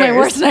got pliers. This is my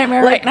worst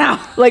nightmare like, right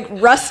now. Like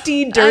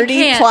rusty, dirty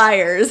can't.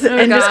 pliers.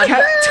 And just God.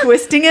 kept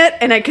twisting it.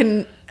 And I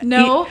can...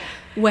 No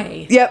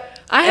way. Yep.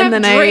 I And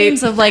have then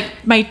dreams of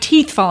like my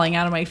teeth falling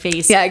out of my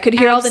face. Yeah, I could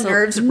hear all the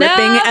nerves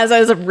ripping as I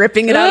was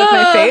ripping it out of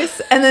my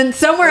face. And then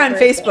somewhere on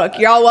Facebook,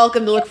 you're all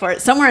welcome to look for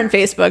it. Somewhere on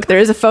Facebook, there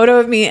is a photo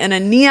of me in a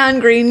neon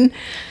green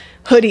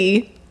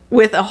hoodie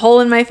with a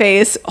hole in my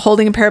face,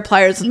 holding a pair of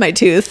pliers with my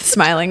tooth,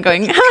 smiling,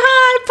 going, ha ha,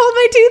 I pulled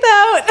my tooth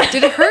out.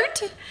 Did it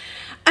hurt?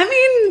 I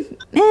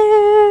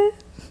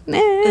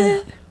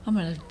mean, I'm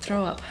gonna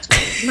throw up.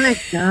 My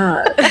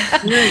God.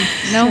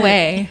 No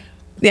way.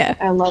 yeah.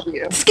 I love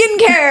you.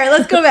 Skincare.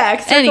 Let's go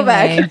back. Circle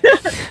Anyway.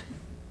 back.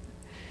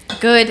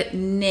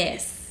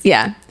 Goodness.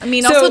 Yeah. I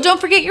mean, So- also don't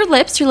forget your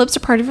lips. Your lips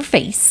are part of your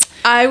face.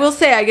 I will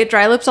say I get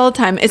dry lips all the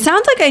time. It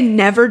sounds like I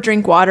never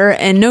drink water,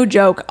 and no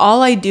joke,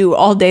 all I do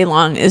all day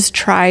long is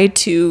try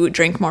to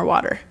drink more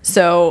water.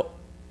 So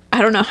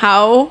I don't know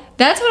how.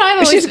 That's what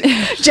I've always.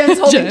 Jen's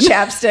holding Jen.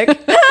 chapstick.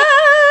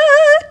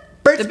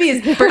 Burt's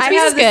Bees. Burt's I Bees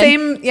have is the good.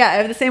 same. Yeah, I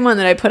have the same one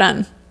that I put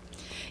on.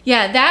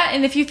 Yeah, that,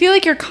 and if you feel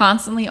like you're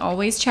constantly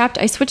always chapped,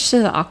 I switched to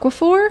the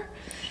Aquaphor.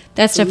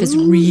 That stuff is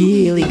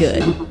really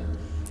good.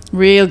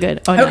 Real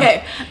good. Oh, no.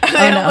 Okay,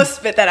 I almost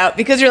spit that out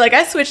because you're like,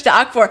 I switched to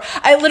Aquaphor.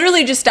 I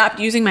literally just stopped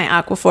using my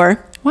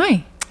Aquaphor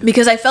Why?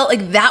 because I felt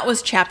like that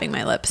was chapping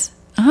my lips.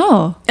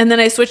 Oh. And then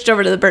I switched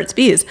over to the Burt's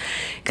Bees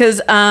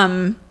because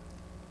I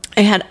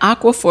had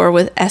Aquaphor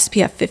with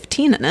SPF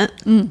 15 in it.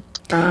 And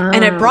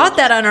I brought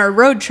that on our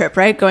road trip,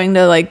 right? Going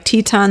to like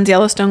Tetons,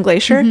 Yellowstone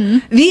Glacier.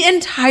 The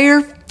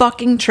entire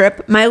fucking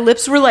trip, my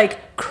lips were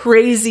like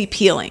crazy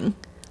peeling.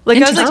 Like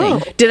I was Interesting.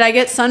 like, did I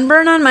get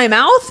sunburn on my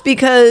mouth?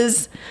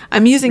 Because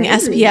I'm using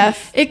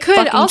SPF. It could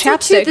fucking also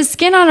chapstick. too. The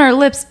skin on our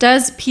lips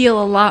does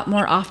peel a lot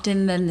more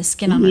often than the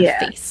skin on Yeah.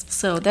 our face.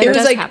 So that It was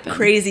does like happen.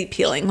 crazy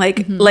peeling,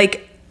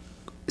 like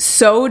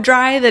so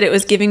dry that it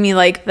was giving me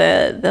like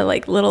the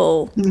like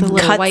little The little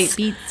cuts. white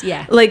beads.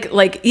 Yeah.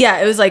 Like yeah,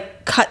 it was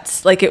like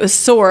cuts, like it was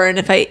sore, and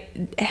if I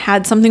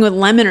had something with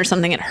lemon or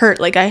something, it hurt.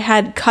 Like I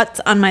had cuts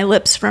on my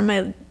lips from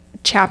my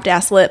chapped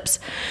ass lips.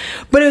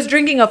 But I was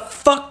drinking a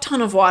fuck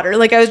ton of water.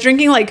 Like I was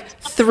drinking like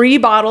 3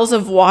 bottles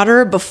of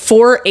water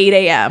before 8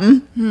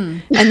 a.m.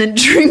 And then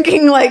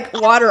drinking like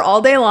water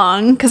all day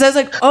long because I was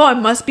like, oh, I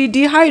must be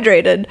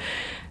dehydrated.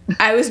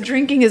 I was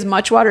drinking as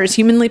much water as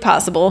humanly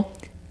possible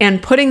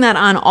and putting that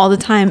on all the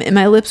time, and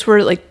my lips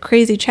were like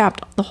crazy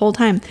chapped the whole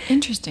time.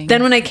 Interesting.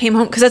 Then when I came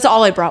home, because that's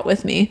all I brought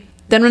with me.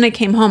 Then when I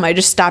came home, I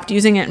just stopped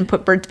using it and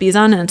put Burt's Bees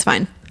on, and it's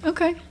fine.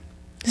 Okay.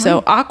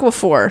 So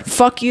Aquaphor,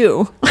 fuck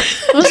you.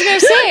 I was gonna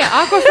say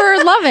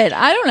Aquaphor, love it.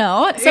 I don't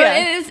know. So Yeah.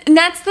 it is, and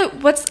that's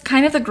what's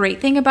kind of the great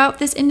thing about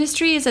this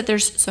industry is that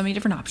there's so many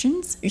different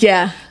options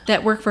Yeah.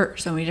 that work for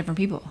so many different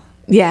people.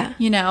 Yeah.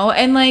 You know,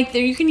 and like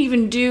there, you can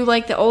even do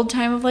like the old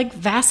time of like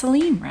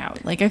Vaseline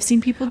route. Like I've seen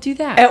people do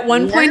that. At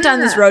one point on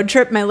this road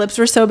trip, my lips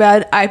were so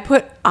bad, I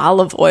put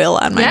olive oil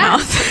on my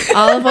mouth.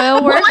 Olive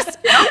oil works.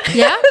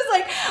 Yeah. I was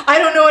like, I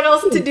don't know what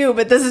else to do,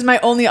 but this is my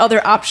only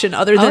other option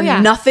other than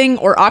yeah. nothing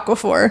or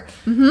Aquaphor.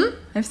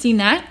 I've seen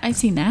that. I've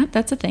seen that.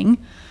 That's a thing.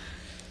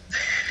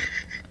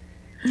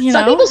 You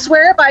Some know? people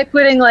swear by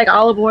putting like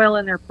olive oil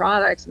in their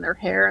products and their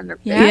hair and their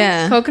face.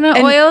 Yeah. Coconut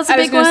And oil is a I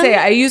was big gonna one. say,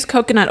 I use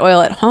coconut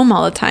oil at home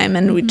all the time.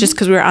 And we, just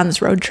because we were on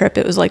this road trip,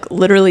 it was like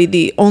literally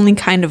the only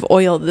kind of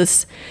oil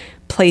this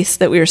place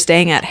that we were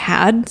staying at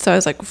had. So I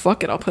was like,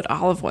 fuck it, I'll put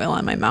olive oil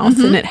on my mouth.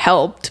 And it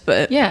helped.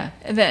 But Yeah.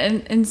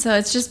 And so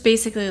it's just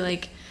basically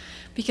like,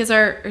 because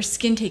our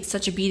skin takes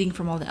such a beating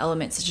from all the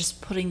elements, it's just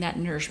putting that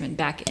nourishment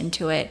back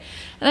into it.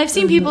 And I've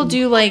seen people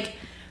do like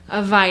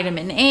a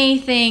vitamin A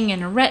thing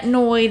and a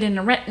retinoid and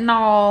a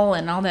retinol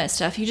and all that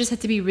stuff. You just have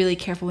to be really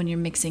careful when you're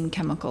mixing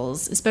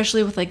chemicals,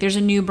 especially with like, there's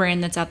a new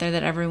brand that's out there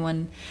that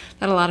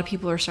a lot of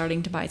people are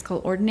starting to buy. It's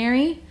called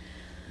Ordinary.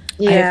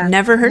 I've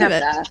never heard of it.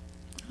 that.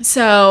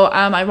 So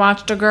I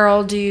watched a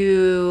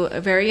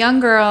very young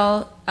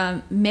girl,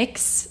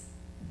 mix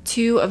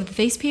 2 of the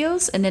face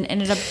peels and then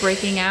ended up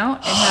breaking out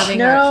and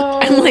having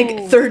And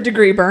like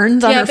third-degree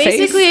burns on her face.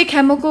 basically a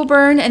chemical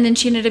burn, and then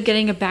she ended up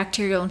getting a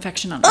bacterial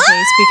infection on her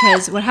face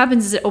because what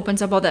happens is it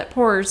opens up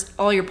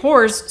all your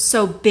pores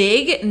so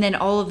big, and then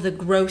all of the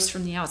gross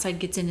from the outside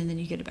gets in, and then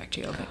you get a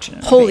bacterial infection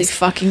on your Holy face.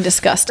 fucking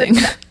disgusting.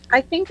 I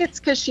think it's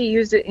because she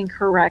used it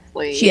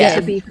incorrectly. She did.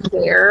 To be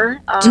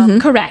fair,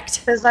 Correct.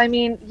 because I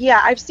mean,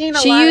 yeah, I've seen a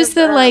lot. She used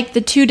of,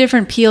 the 2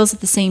 different peels at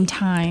the same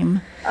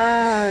time.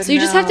 So you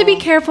just have to be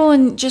careful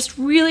and just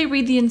really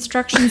read the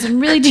instructions and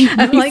really do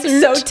I'm like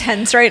so research.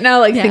 tense right now,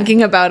 like Yeah.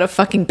 thinking about a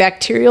fucking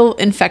bacterial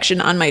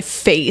infection on my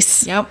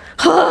face. Yep.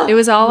 It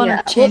was all on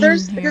her chin. Well,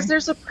 here. because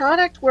there's a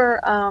product where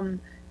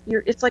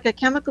it's like a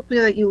chemical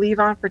peel that you leave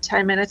on for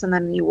 10 minutes and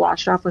then you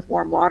wash it off with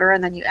warm water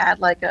and then you add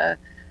like a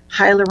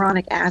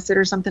hyaluronic acid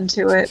or something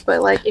to it.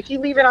 But like if you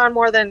leave it on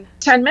more than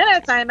 10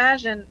 minutes, I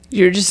imagine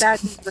You're just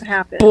that's what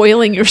happens.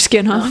 boiling your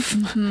skin off.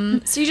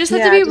 So you just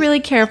have Yeah, to be just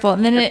really careful.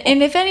 And then,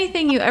 and if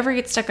anything, you ever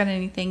get stuck on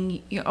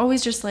anything, you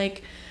always just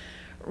like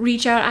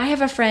reach out. I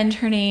have a friend,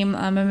 her name,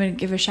 I'm going to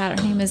give a shout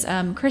out. Her name is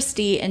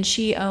Christy, and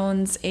she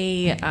owns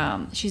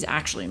she's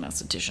actually an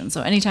esthetician.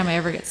 So anytime I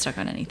ever get stuck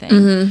on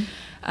anything,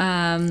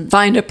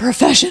 Find a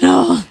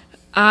professional.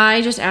 I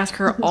just ask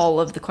her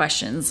all of the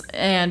questions.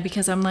 And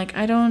because I'm like,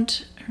 I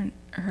don't,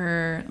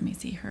 let me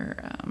see her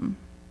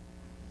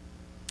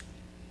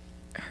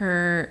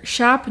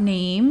shop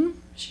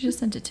name. She just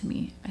sent it to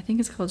me. I think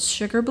it's called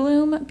Sugar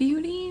Bloom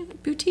Beauty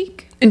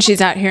Boutique. And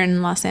she's out here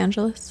in Los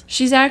Angeles.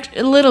 She's actually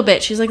a little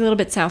bit. She's like a little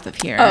bit south of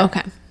here. Oh,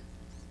 okay.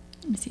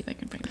 Let me see if I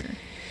can find her.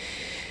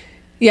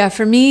 Yeah,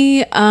 for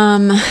me,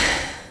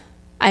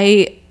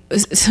 I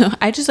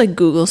just like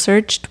Google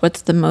searched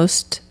what's the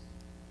most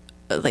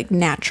like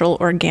natural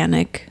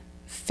organic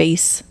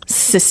face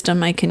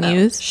system I can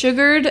use.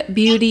 Sugared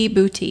Beauty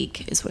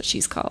Boutique is what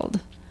she's called.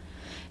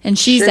 And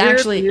she's Sugar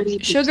actually Beauty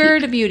Boutique.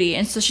 Sugared Beauty.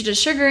 And so she does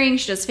sugaring,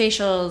 she does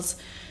facials,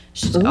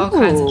 she does all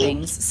kinds of Ooh.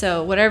 things.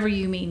 So whatever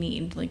you may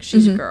need, like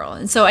she's your girl.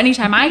 And so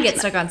anytime I get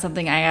stuck on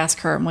something, I ask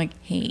her, I'm like,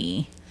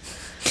 hey,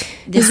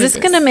 Is this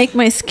going to make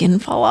my skin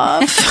fall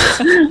off?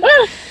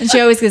 And she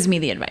always gives me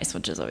the advice,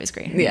 which is always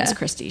great. Her Yeah. name's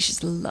Christy.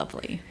 She's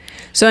lovely.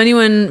 So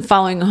anyone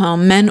following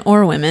home, men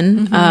or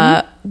women,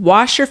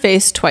 wash your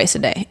face twice a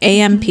day,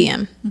 AM,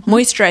 PM.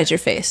 Moisturize your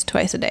face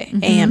twice a day,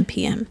 AM,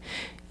 PM.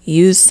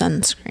 Use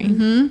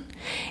sunscreen.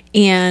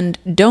 And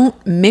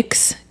don't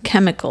mix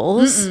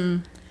chemicals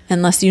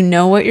unless you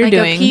know what you're Like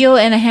doing. a peel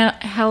and a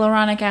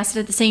hyaluronic acid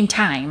at the same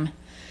time.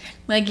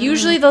 Like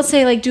usually they'll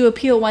say like do a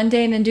peel one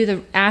day and then do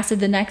the acid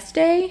the next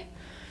day.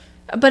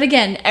 But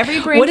again, every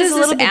brand What is is a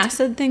this little bit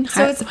acid thing?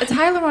 So it's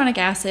hyaluronic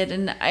acid,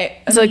 and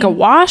Is it like a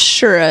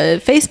wash or a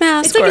face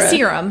mask? it's like or a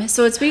serum.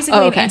 So it's basically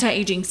Oh, okay. an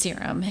anti-aging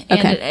serum, and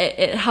Okay.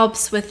 it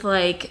helps with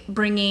like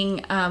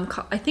bringing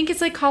I think it's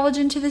like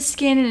collagen to the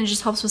skin, and it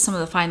just helps with some of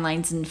the fine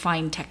lines and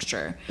fine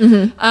texture.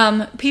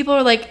 People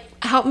are like,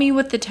 help me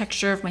with the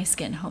texture of my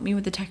skin. Help me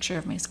with the texture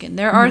of my skin.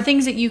 There are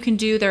things that you can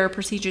do. There are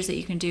procedures that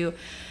you can do.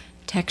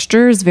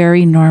 Texture is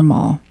very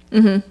normal,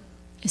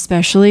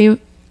 especially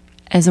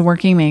as a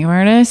working makeup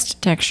artist.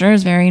 Texture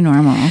is very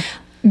normal.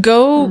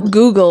 Go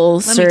Google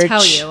Let search. me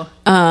tell you.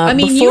 I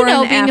mean, you before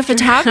know, and being a after-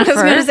 photographer. I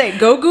was going to say,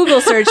 go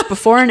Google search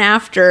before and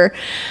after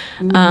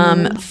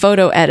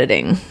photo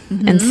editing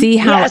and see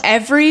how Yes.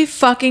 every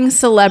fucking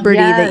celebrity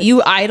that Yes.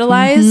 you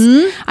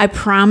idolize, I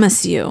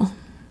promise you,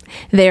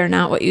 they are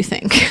not what you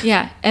think.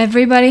 Yeah,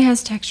 everybody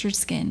has textured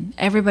skin.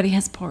 Everybody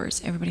has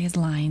pores. Everybody has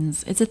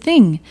lines. It's a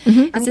thing.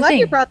 I'm It's a glad thing.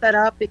 you brought that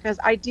up because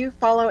I do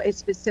follow a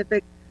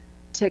specific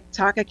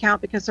TikTok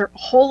account because her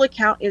whole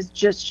account is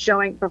just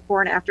showing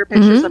before and after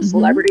pictures of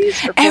celebrities.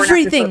 before and after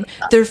Everything,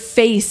 photos. their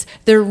face,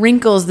 their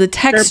wrinkles, the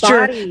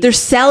texture, body. their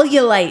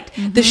cellulite,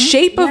 the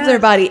shape of their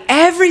Yes. body,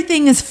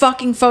 everything is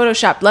fucking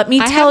photoshopped. Let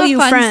me I tell have a you,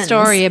 fun friends.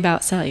 story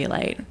about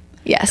cellulite.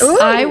 Yes. Ooh.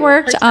 I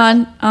worked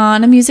on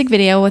a music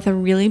video with a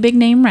really big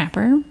name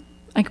rapper,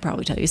 I could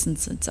probably tell you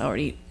since it's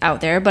already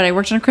out there, but I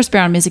worked on a Chris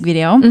Brown music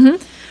video.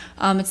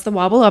 It's the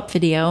Wobble Up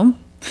video.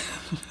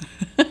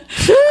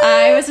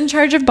 I was in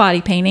charge of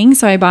body painting,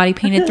 so I body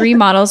painted 3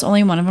 models.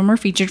 Only one of them were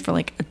featured for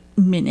like a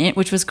minute,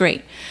 which was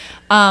great.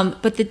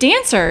 But the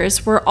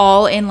dancers were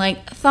all in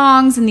like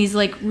thongs and these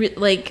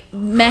like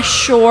mesh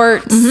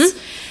shorts.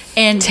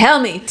 And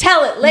Tell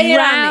it, lay it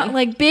on me.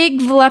 like big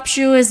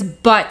voluptuous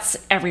butts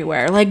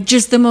everywhere, like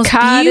just the most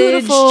Cottage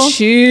beautiful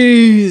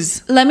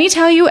cheese. Let me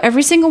tell you,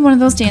 every single one of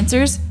those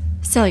dancers,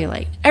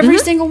 cellulite. Every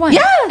single one.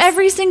 Yes.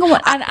 Every single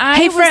one.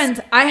 And Friends,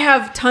 I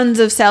have tons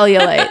of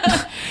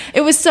cellulite.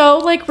 It was so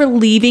like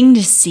relieving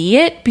to see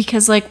it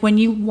because like when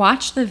you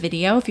watch the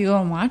video, if you go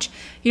and watch,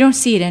 you don't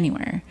see it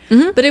anywhere.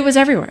 But it was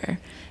everywhere.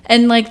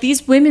 And like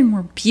these women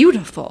were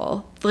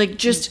beautiful, like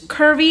just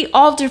curvy,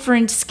 all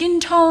different skin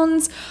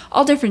tones,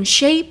 all different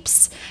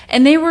shapes.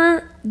 And they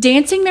were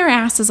dancing their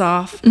asses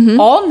off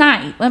all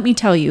night, let me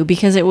tell you,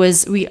 because it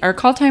was, our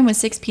call time was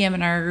 6 p.m.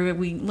 and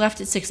we left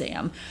at 6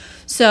 a.m.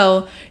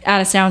 So at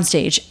a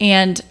soundstage.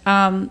 And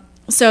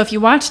so if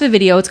you watch the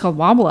video, it's called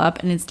Wobble Up,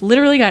 and it's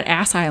literally got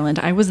Ass Island.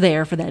 I was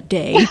there for that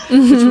day,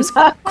 which was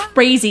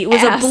crazy. It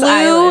was Ass a blue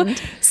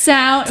Island.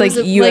 sound. It's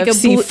like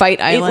UFC Fight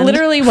Island. It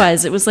literally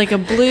was. It was like a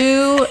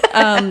blue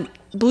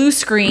blue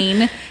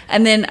screen,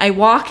 and then I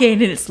walk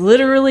in, and it's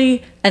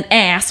literally an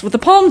ass with a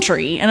palm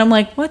tree, and I'm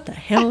like, what the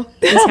hell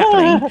is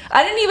happening?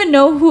 I didn't even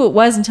know who it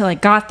was until I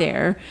got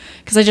there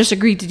because I just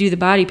agreed to do the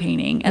body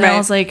painting, and I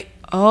was like,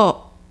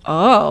 oh,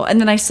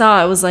 and then I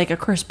saw it was like a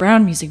Chris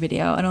Brown music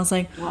video, and I was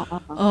like,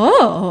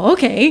 oh,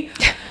 okay.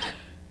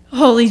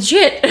 Holy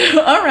shit.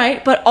 All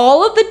right. But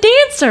all of the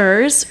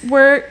dancers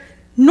were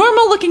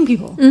normal looking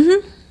people.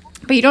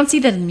 But you don't see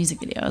that in music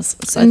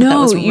videos. So I thought that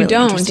was really you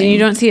don't. interesting. And you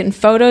don't see it in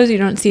photos. You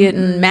don't see it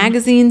in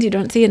magazines. You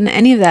don't see it in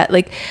any of that.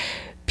 Like,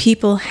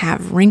 people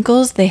have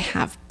wrinkles. They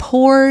have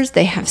pores.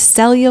 They have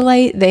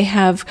cellulite. They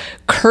have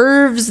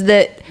curves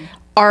that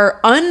are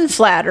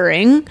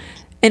unflattering.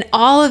 And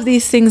all of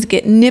these things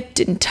get nipped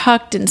and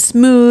tucked and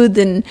smoothed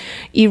and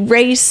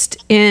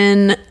erased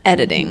in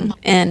editing.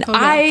 And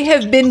I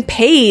have been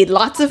paid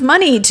lots of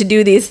money to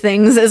do these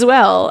things as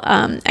well.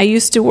 I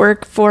used to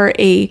work for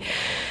a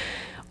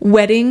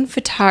wedding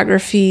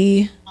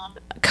photography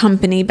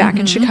company back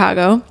in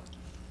Chicago.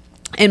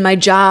 And my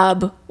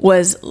job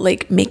was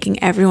like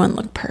making everyone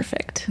look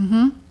perfect.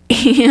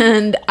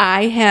 And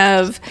I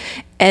have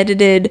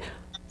edited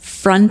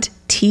front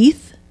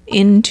teeth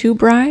into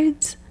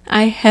brides.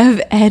 I have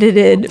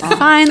edited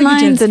fine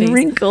lines and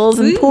wrinkles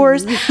and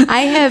pores.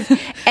 I have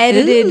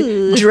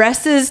edited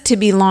dresses to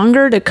be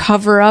longer to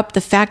cover up the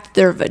fact that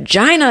their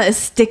vagina is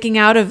sticking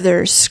out of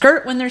their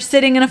skirt when they're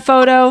sitting in a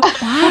photo.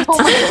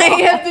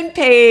 I have been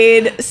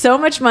paid so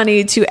much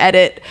money to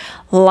edit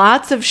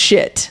lots of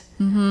shit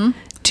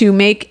to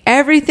make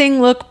everything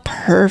look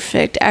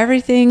perfect.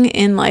 Everything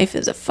in life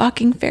is a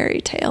fucking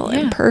fairy tale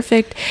and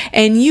perfect.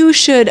 And you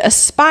should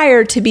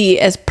aspire to be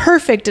as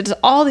perfect as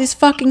all these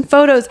fucking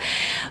photos.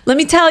 Let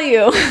me tell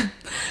you,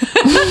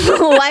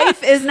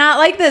 life is not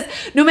like this.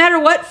 No matter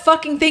what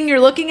fucking thing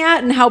you're looking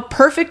at and how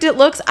perfect it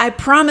looks, I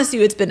promise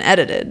you it's been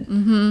edited.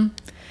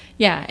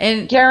 Yeah.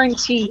 And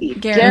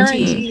Guaranteed.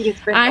 Guaranteed. It's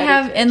been I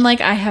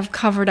edited. have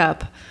covered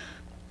up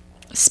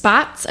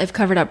spots. I've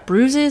covered up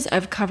bruises.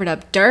 I've covered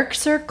up dark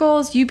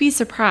circles. You'd be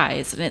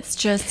surprised. And it's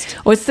just,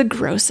 What's the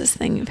grossest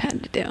thing you've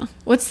had to do?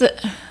 what's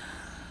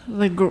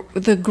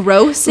the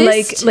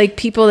grossest? Like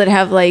people that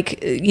have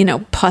like, you know,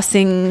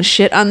 pussing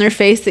shit on their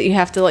face that you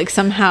have to like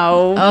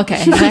somehow.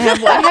 Okay.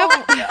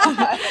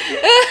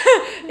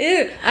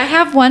 I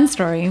have one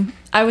story.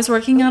 I was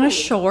working on a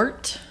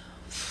short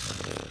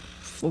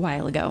a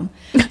while ago,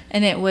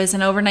 and it was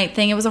an overnight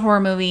thing. It was a horror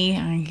movie.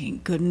 I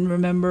couldn't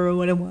remember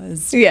what it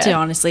was. Yeah.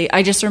 Honestly,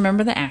 I just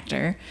remember the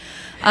actor.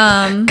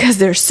 Because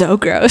they're so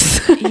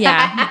gross.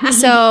 Yeah.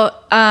 So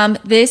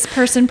this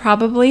person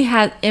probably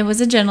had, it was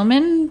a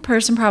gentleman.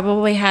 Person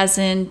probably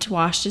hasn't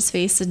washed his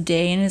face a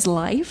day in his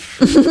life.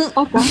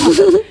 Oh,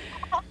 God.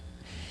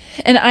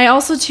 And I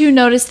also too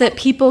noticed that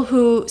people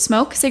who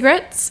smoke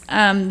cigarettes,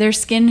 their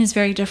skin is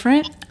very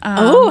different.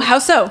 Oh, how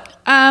so?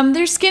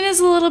 Their skin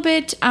is a little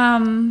bit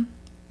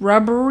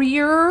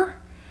rubberier,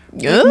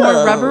 like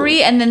more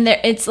rubbery, and then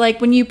it's like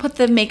when you put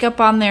the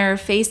makeup on their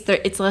face,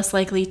 it's less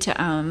likely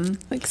to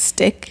Like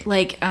stick.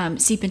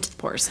 seep into the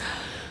pores.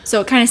 So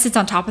it kind of sits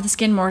on top of the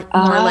skin, more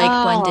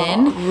like blend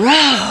in.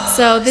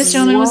 So this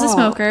gentleman was a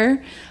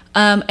smoker.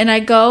 And I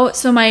go,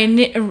 so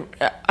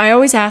I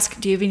always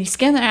ask, do you have any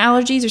skin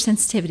allergies or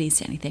sensitivities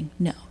to anything?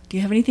 No. Do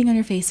you have anything on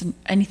your face and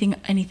anything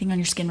on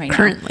your skin right now?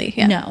 Currently,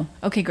 yeah. No.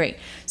 Okay, great.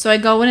 So I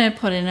go in and I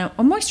put in a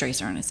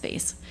moisturizer on his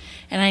face.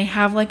 And I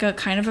have like a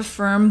kind of a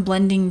firm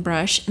blending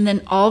brush. And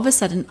then all of a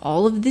sudden,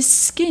 all of this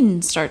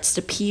skin starts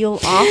to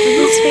peel off of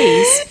his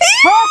face.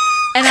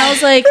 And I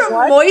was like,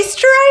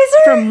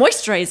 Moisturizer? from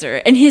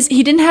moisturizer. And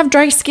he didn't have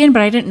dry skin,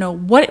 but I didn't know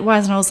what it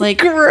was. And I was like,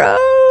 Gross.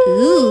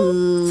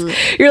 Ooh.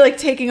 You're like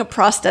taking a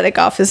prosthetic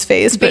off his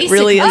face, but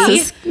really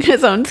it's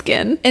his own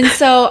skin. And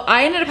so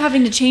I ended up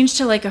having to change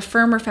to like a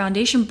firmer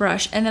foundation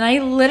brush. And then I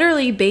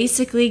literally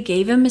basically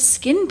gave him a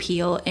skin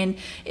peel. And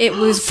it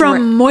was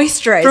From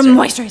moisturizer. From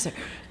moisturizer.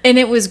 And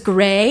it was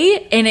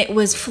gray and it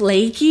was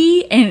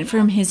flaky. And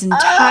from his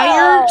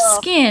entire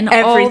skin,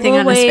 Everything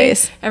all the on his way,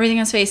 face. Everything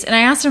on his face. And I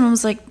asked him, I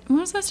was like, when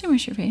was the last time you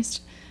washed your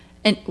face?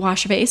 And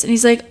wash your face? And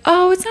he's like,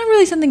 oh, it's not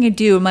really something I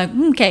do. I'm like,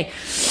 okay,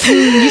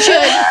 you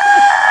should.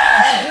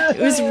 It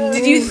was.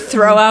 Did you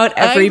throw out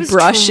every was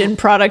brush and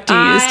product you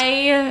used?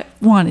 I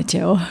wanted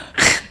to.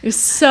 It was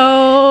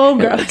so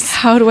gross.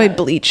 How do I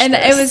bleach And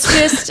this? it was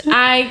just,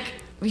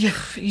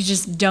 you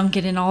just dunk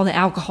it in all the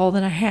alcohol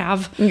that I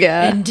have.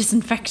 Yeah. And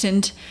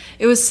disinfectant.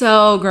 It was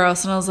so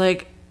gross. And I was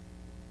like,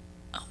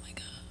 oh my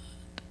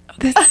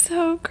God. That's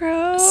so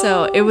gross.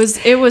 So it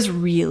was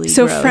really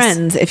So gross.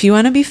 friends, if you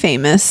want to be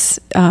famous,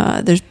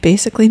 there's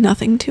basically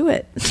nothing to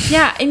it.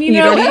 Yeah. And You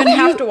don't even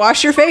have to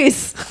wash your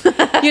face.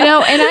 You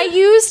know, and I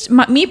used,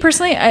 me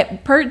personally,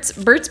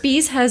 Burt's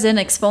Bees has an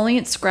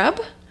exfoliant scrub.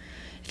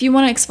 If you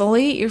want to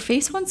exfoliate your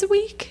face once a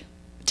week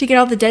to get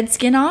all the dead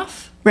skin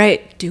off,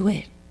 Right. do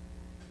it.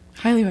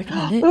 Highly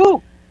recommend it.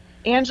 Ooh,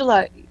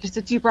 Angela,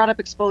 since you brought up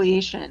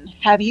exfoliation,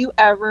 have you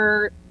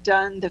ever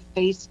done the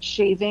face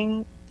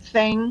shaving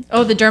thing?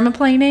 Oh, the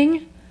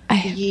dermaplaning,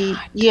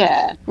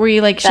 Yeah. where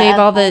you like shave That-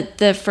 all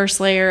the first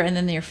layer and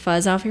then your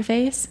fuzz off your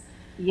face.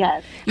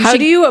 Yes. How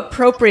do you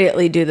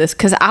appropriately do this?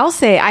 Because I'll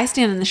say I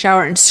stand in the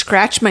shower and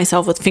scratch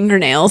myself with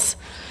fingernails,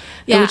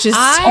 which is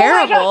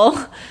terrible.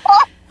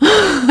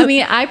 I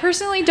mean, I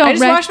personally don't. I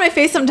just wash my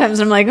face sometimes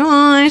and I'm like, oh,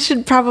 I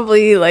should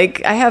probably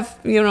I have,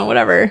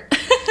 whatever.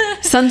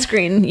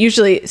 Sunscreen.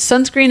 Usually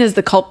sunscreen is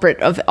the culprit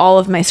of all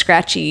of my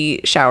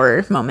scratchy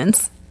shower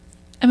moments.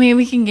 I mean,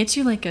 we can get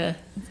you like a.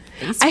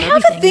 I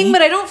have a thing,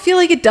 but I don't feel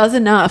like it does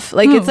enough.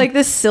 Like it's like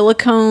this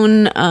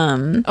silicone.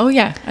 Oh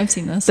yeah, I've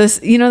seen this.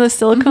 The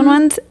silicone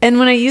ones, and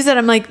when I use it,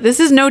 I'm like, this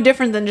is no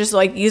different than just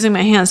like using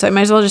my hands. So I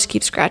might as well just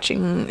keep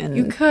scratching and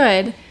You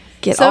could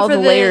get So all for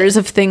the layers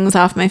of things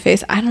off my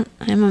face. I'm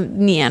a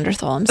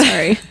Neanderthal. I'm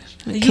sorry,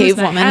 I'm a use cave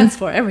my woman. hands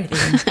for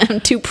everything.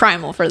 I'm too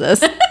primal for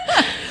this.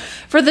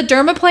 For the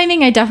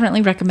dermaplaning, I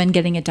definitely recommend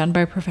getting it done by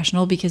a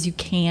professional because you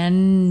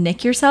can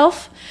nick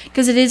yourself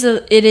because it is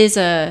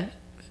a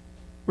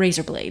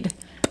razor blade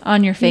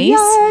on your face.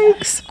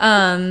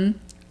 Yikes.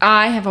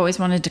 I have always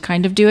wanted to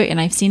kind of do it, and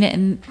I've seen it,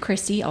 and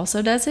Christy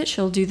also does it.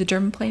 She'll do the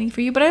dermaplaning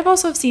for you, but I've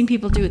also seen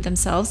people do it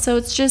themselves. So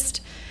it's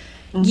just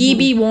ye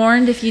be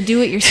warned if you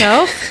do it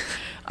yourself.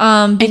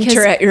 Because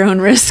Enter at your own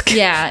risk.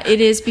 yeah,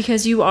 it is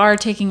because you are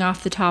taking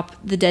off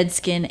the dead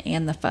skin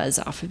and the fuzz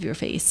off of your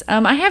face.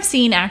 I have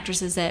seen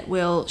actresses that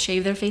will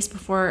shave their face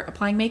before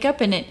applying makeup,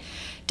 and it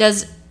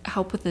does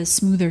help with a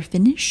smoother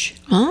finish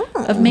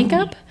of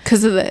makeup.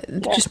 Because of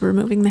just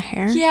removing the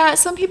hair. Yeah,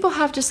 some people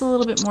have just a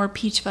little bit more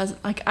peach fuzz,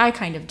 like I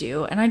kind of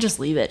do, and I just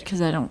leave it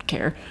because I don't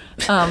care.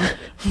 I'm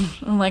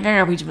like, I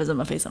got peach fuzz on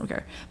my face, I don't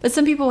care. But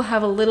some people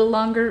have a little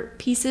longer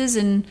pieces,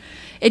 and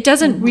it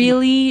doesn't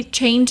really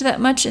change that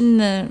much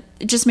it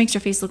just makes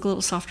your face look a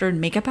little softer in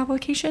makeup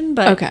application.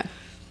 But Okay.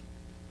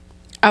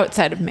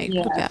 Outside of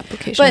makeup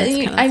application. But that's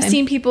kind of I've the same.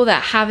 seen people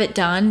that have it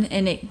done,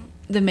 and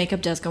the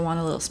makeup does go on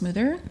a little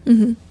smoother.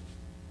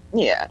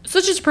 Yeah. So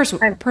it's just personal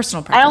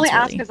preference. I only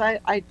ask really. because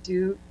I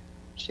do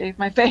shave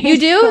my face. You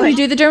do? Like, You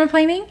do the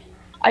dermaplaning?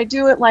 I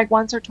do it like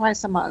once or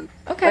twice a month.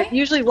 Okay. Like,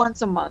 usually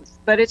once a month,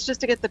 but it's just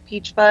to get the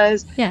peach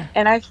fuzz. Yeah.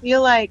 And I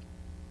feel like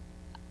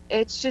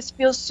it just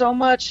feels so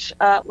much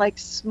like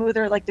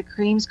smoother. Like the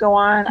creams go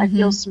on, I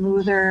feel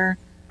smoother.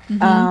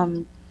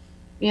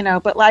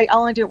 But like I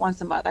only do it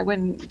once a month. I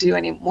wouldn't do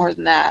any more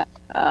than that.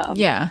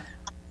 Yeah.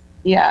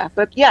 Yeah,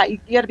 but yeah, you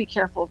got to be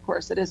careful. Of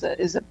course, it is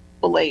a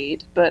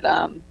blade, but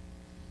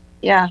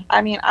yeah.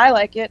 I mean, I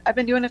like it. I've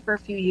been doing it for a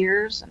few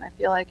years, and I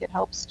feel like it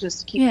helps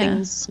just keep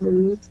things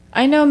smooth.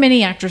 I know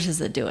many actresses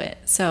that do it.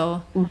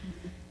 So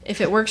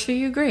if it works for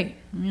you, great.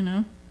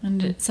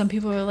 And some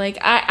people are like,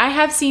 I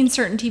have seen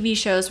certain TV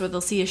shows where they'll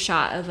see a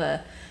shot of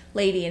a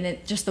lady, and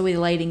it just the way the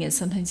lighting is,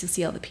 sometimes you'll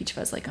see all the peach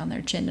fuzz like on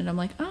their chin, and I'm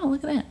like, oh,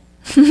 look at that.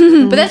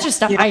 But that's just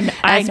stuff I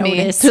That's me.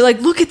 noticed. They're like,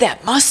 look at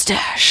that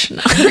mustache.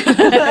 No.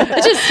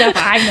 It's just stuff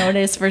I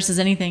notice versus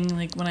anything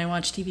like when I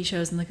watch TV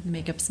shows and look at the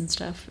makeups and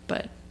stuff.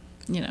 But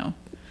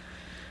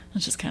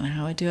that's just kind of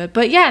how I do it.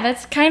 But yeah,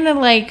 that's kind of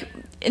like.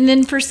 And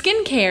then for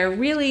skincare,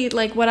 really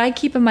like what I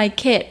keep in my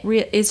kit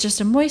is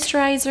just a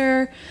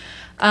moisturizer.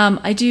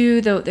 I do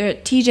the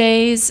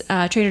TJ's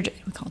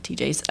we call it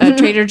TJ's.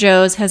 Trader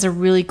Joe's has a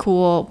really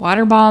cool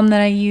water balm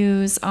that I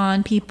use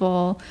on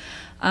people.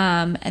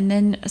 And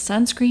then a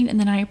sunscreen, and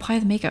then I apply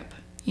the makeup,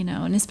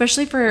 and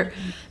especially for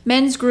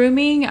men's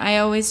grooming, I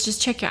always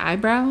just check your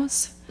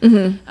eyebrows.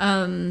 You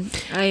don't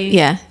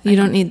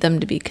need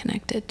them to be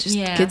connected. Just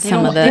get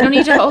some of the. They don't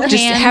need to hold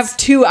Just hands. have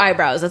two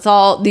eyebrows. That's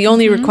all. The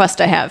only request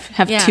I have.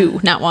 Have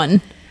two, not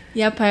one.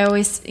 Yep, I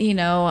always,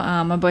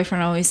 my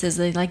boyfriend always says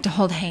they like to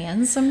hold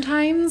hands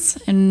sometimes,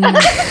 and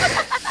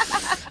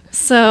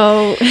so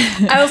So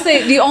I will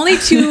say the only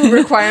two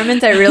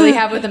requirements I really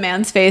have with a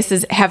man's face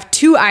is have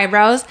 2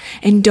 eyebrows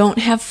and don't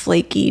have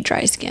flaky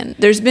dry skin.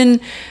 There's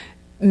been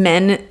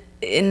men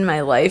in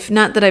my life,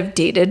 not that I've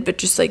dated, but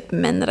just like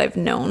men that I've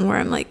known where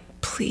I'm like,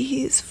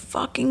 please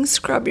fucking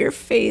scrub your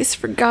face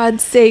for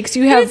God's sakes.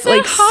 You have it's not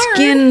like hard.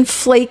 skin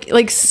flake,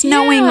 like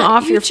snowing Yeah,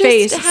 off you your just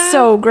face. have- It's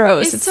so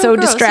gross. It's so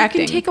gross.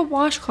 distracting. You can take a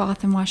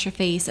washcloth and wash your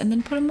face and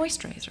then put a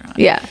moisturizer on.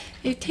 Yeah.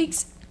 It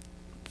takes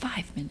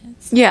 5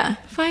 minutes. Yeah.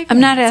 5 I'm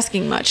not minutes.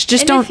 asking much.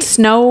 Just And don't if you-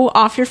 snow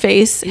off your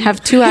face.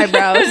 Have 2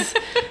 eyebrows.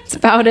 That's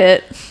about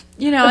it.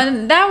 You know,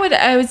 and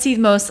I would see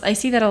most, I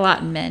see that a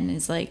lot in men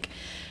is like,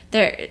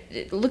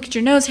 look at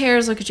your nose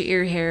hairs, look at your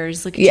ear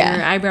hairs, look at Yeah.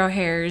 your eyebrow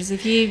hairs.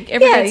 If you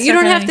ever Yeah, get you stuck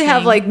don't on have to have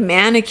anything- like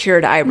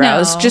manicured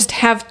eyebrows. No. Just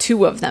have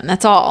 2 of them.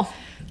 That's all.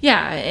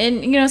 Yeah,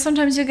 and you know,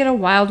 sometimes you'll get a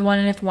wild one,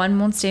 and if one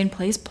won't stay in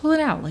place, pull it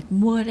out, like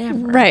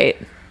whatever. Right.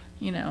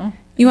 You know,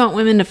 You want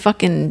women to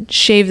fucking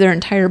shave their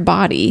entire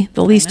body.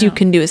 The least you know.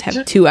 can do is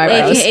have 2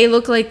 eyebrows. AKA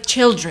look like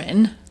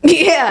children.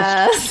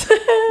 Yes.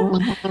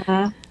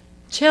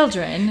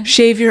 Children.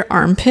 Shave your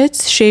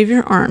armpits, shave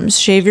your arms,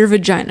 shave your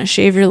vagina,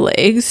 shave your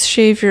legs,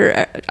 shave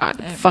your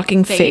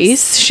fucking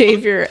face,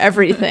 shave your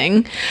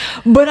everything.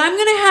 But I'm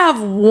going to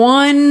have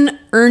 1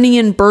 Ernie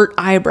and Bert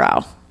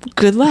eyebrow.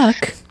 Good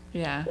luck.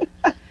 Yeah.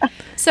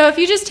 So if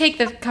you just take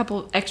the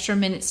couple extra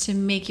minutes to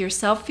make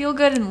yourself feel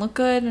good and look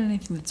good, and I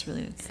think that's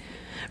really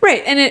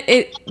Right. And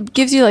it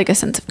gives you like a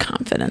sense of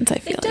confidence, I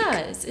feel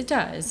it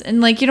does. And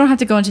like you don't have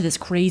to go into this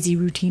crazy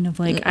routine of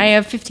like I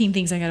have 15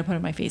 things I got to put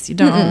on my face. You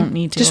don't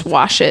need to. Just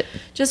wash it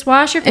Just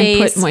wash your and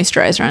face. put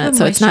moisturizer on it Put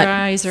so it's not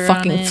moisturizer on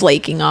fucking it.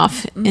 flaking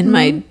off in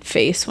my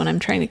face when I'm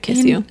trying to kiss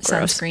you. And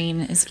Gross.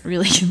 sunscreen is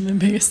really the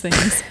biggest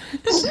things.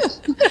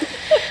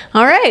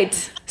 All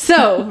right.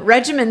 So,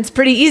 regimen's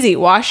pretty easy.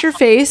 Wash your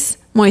face,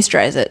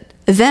 moisturize it.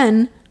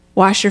 Then,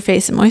 wash your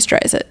face and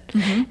moisturize it.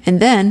 And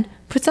then,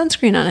 put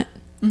sunscreen on it.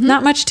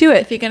 Not much to it.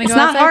 If you're gonna it's go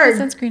not outside, hard.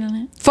 put sunscreen on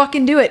it.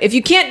 Fucking do it. If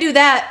you can't do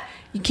that,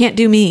 you can't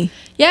do me.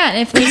 Yeah, and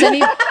if there's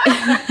any,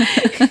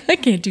 I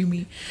can't do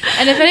me.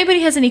 And if anybody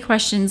has any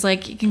questions,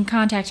 like you can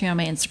contact me on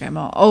my Instagram.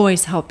 I'll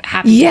always help.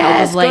 Happy to help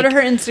Yes, with, like, go to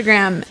her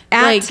Instagram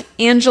at like-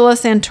 Angela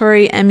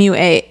Santori,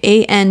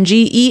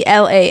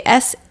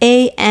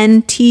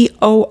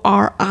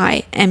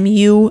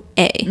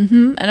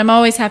 MUAANGELASANTORIMUA. and I'm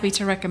always happy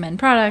to recommend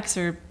products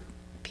or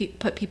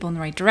put people in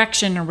the right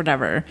direction or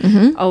whatever.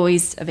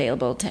 Always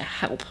available to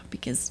help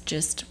because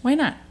just why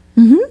not?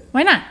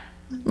 Why not?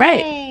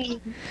 Right.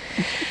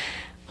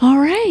 All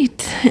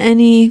right.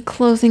 Any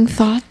closing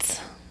thoughts?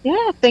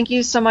 Yeah, thank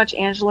you so much,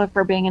 Angela,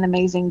 for being an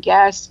amazing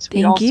guest.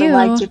 We'd Thank also you.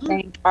 like to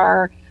thank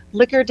our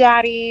liquor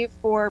daddy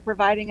for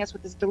providing us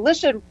with this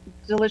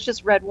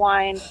delicious red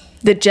wine.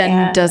 That Jen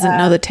And, doesn't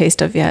know the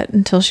taste of yet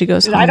until she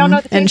goes home. I don't know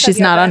the taste and of she's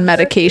yet, not but on I'm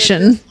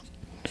medication.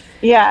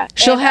 Yeah.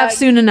 She'll and, have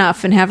soon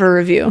enough and have a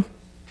review.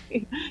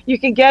 You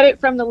can get it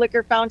from the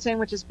Liquor Fountain,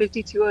 which is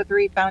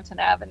 5203 Fountain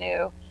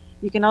Avenue.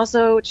 You can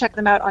also check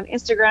them out on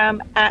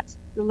Instagram at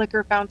the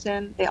Liquor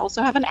Fountain. They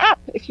also have an app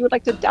if you would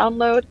like to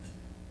download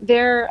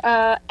their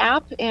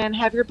app and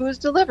have your booze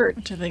delivered.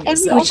 Which I think And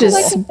is we so Which also is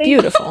like to thank-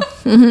 beautiful.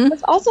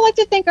 I'd also like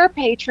to thank our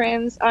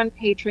patrons on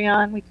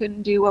Patreon. We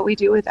couldn't do what we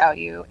do without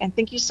you. And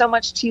thank you so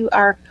much to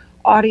our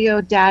audio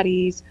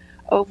daddies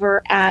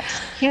over at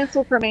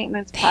Cancel for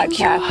Maintenance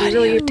podcast. We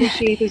really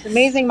appreciate these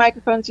amazing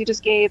microphones you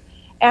just gave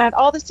and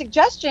all the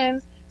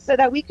suggestions so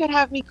that we could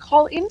have me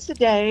call in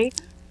today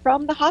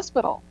from the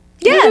hospital.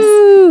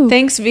 Yes.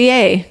 Thanks,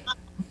 VA.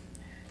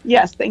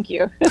 Yes, thank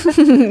you.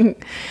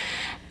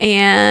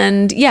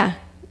 And yeah,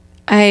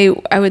 I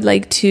would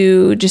like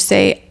to just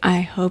say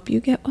I hope you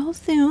get well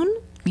soon.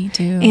 Me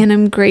too. And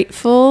I'm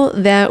grateful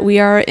that we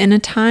are in a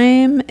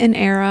time and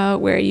era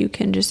where you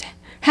can just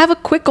have a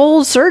quick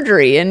old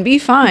surgery and be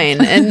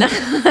fine and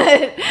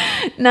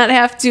not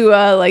have to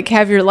like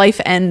have your life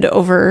end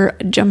over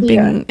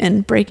jumping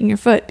and breaking your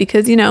foot.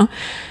 Because, you know,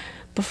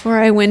 before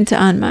I went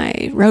on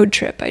my road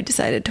trip, I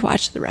decided to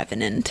watch The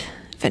Revenant.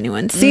 If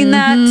anyone's seen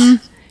that,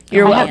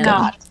 you're I have welcome.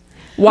 not.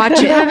 Watch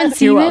it. I haven't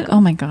seen You're it. welcome.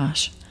 Oh my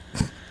gosh.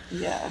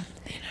 Yeah.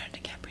 Leonardo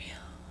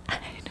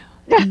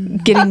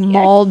DiCaprio. Getting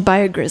mauled by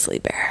a grizzly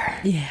bear.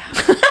 Yeah.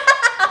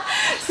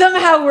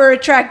 Somehow we're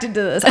attracted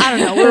to this. I don't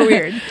know. We're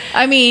weird.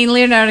 I mean,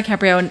 Leonardo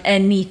DiCaprio in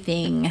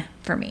anything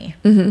for me.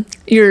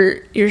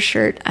 Your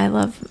shirt. I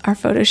love our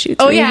photo shoots.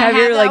 Oh, where you yeah, I have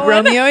had your that like one.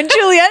 Romeo and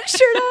Juliet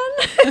shirt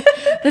on.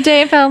 The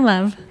day I fell in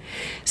love.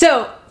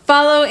 So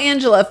follow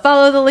Angela.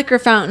 Follow the Liquor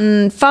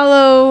Fountain.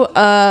 Follow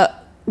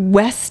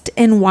West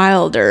and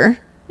Wilder.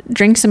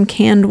 Drink some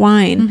canned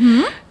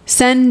wine.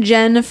 Send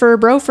Jennifer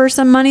Brofer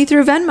some money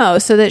through Venmo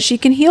so that she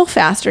can heal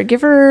faster. Give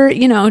her,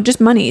 you know,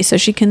 just money so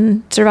she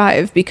can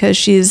survive because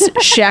she's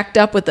shacked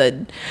up with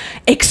a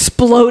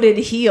exploded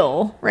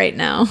heel right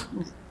now.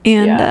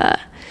 And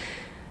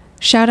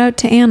shout out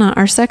to Anna,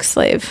 our sex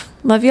slave.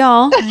 Love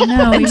y'all. I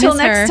know. we Until miss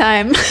next her.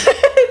 time.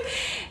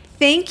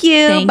 Thank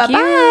you. Thank Bye-bye.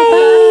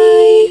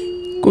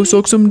 you. Go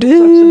suck some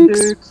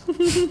dicks.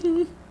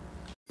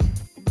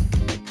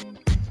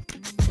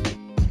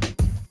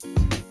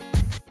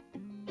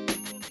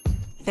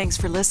 Thanks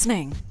for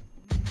listening.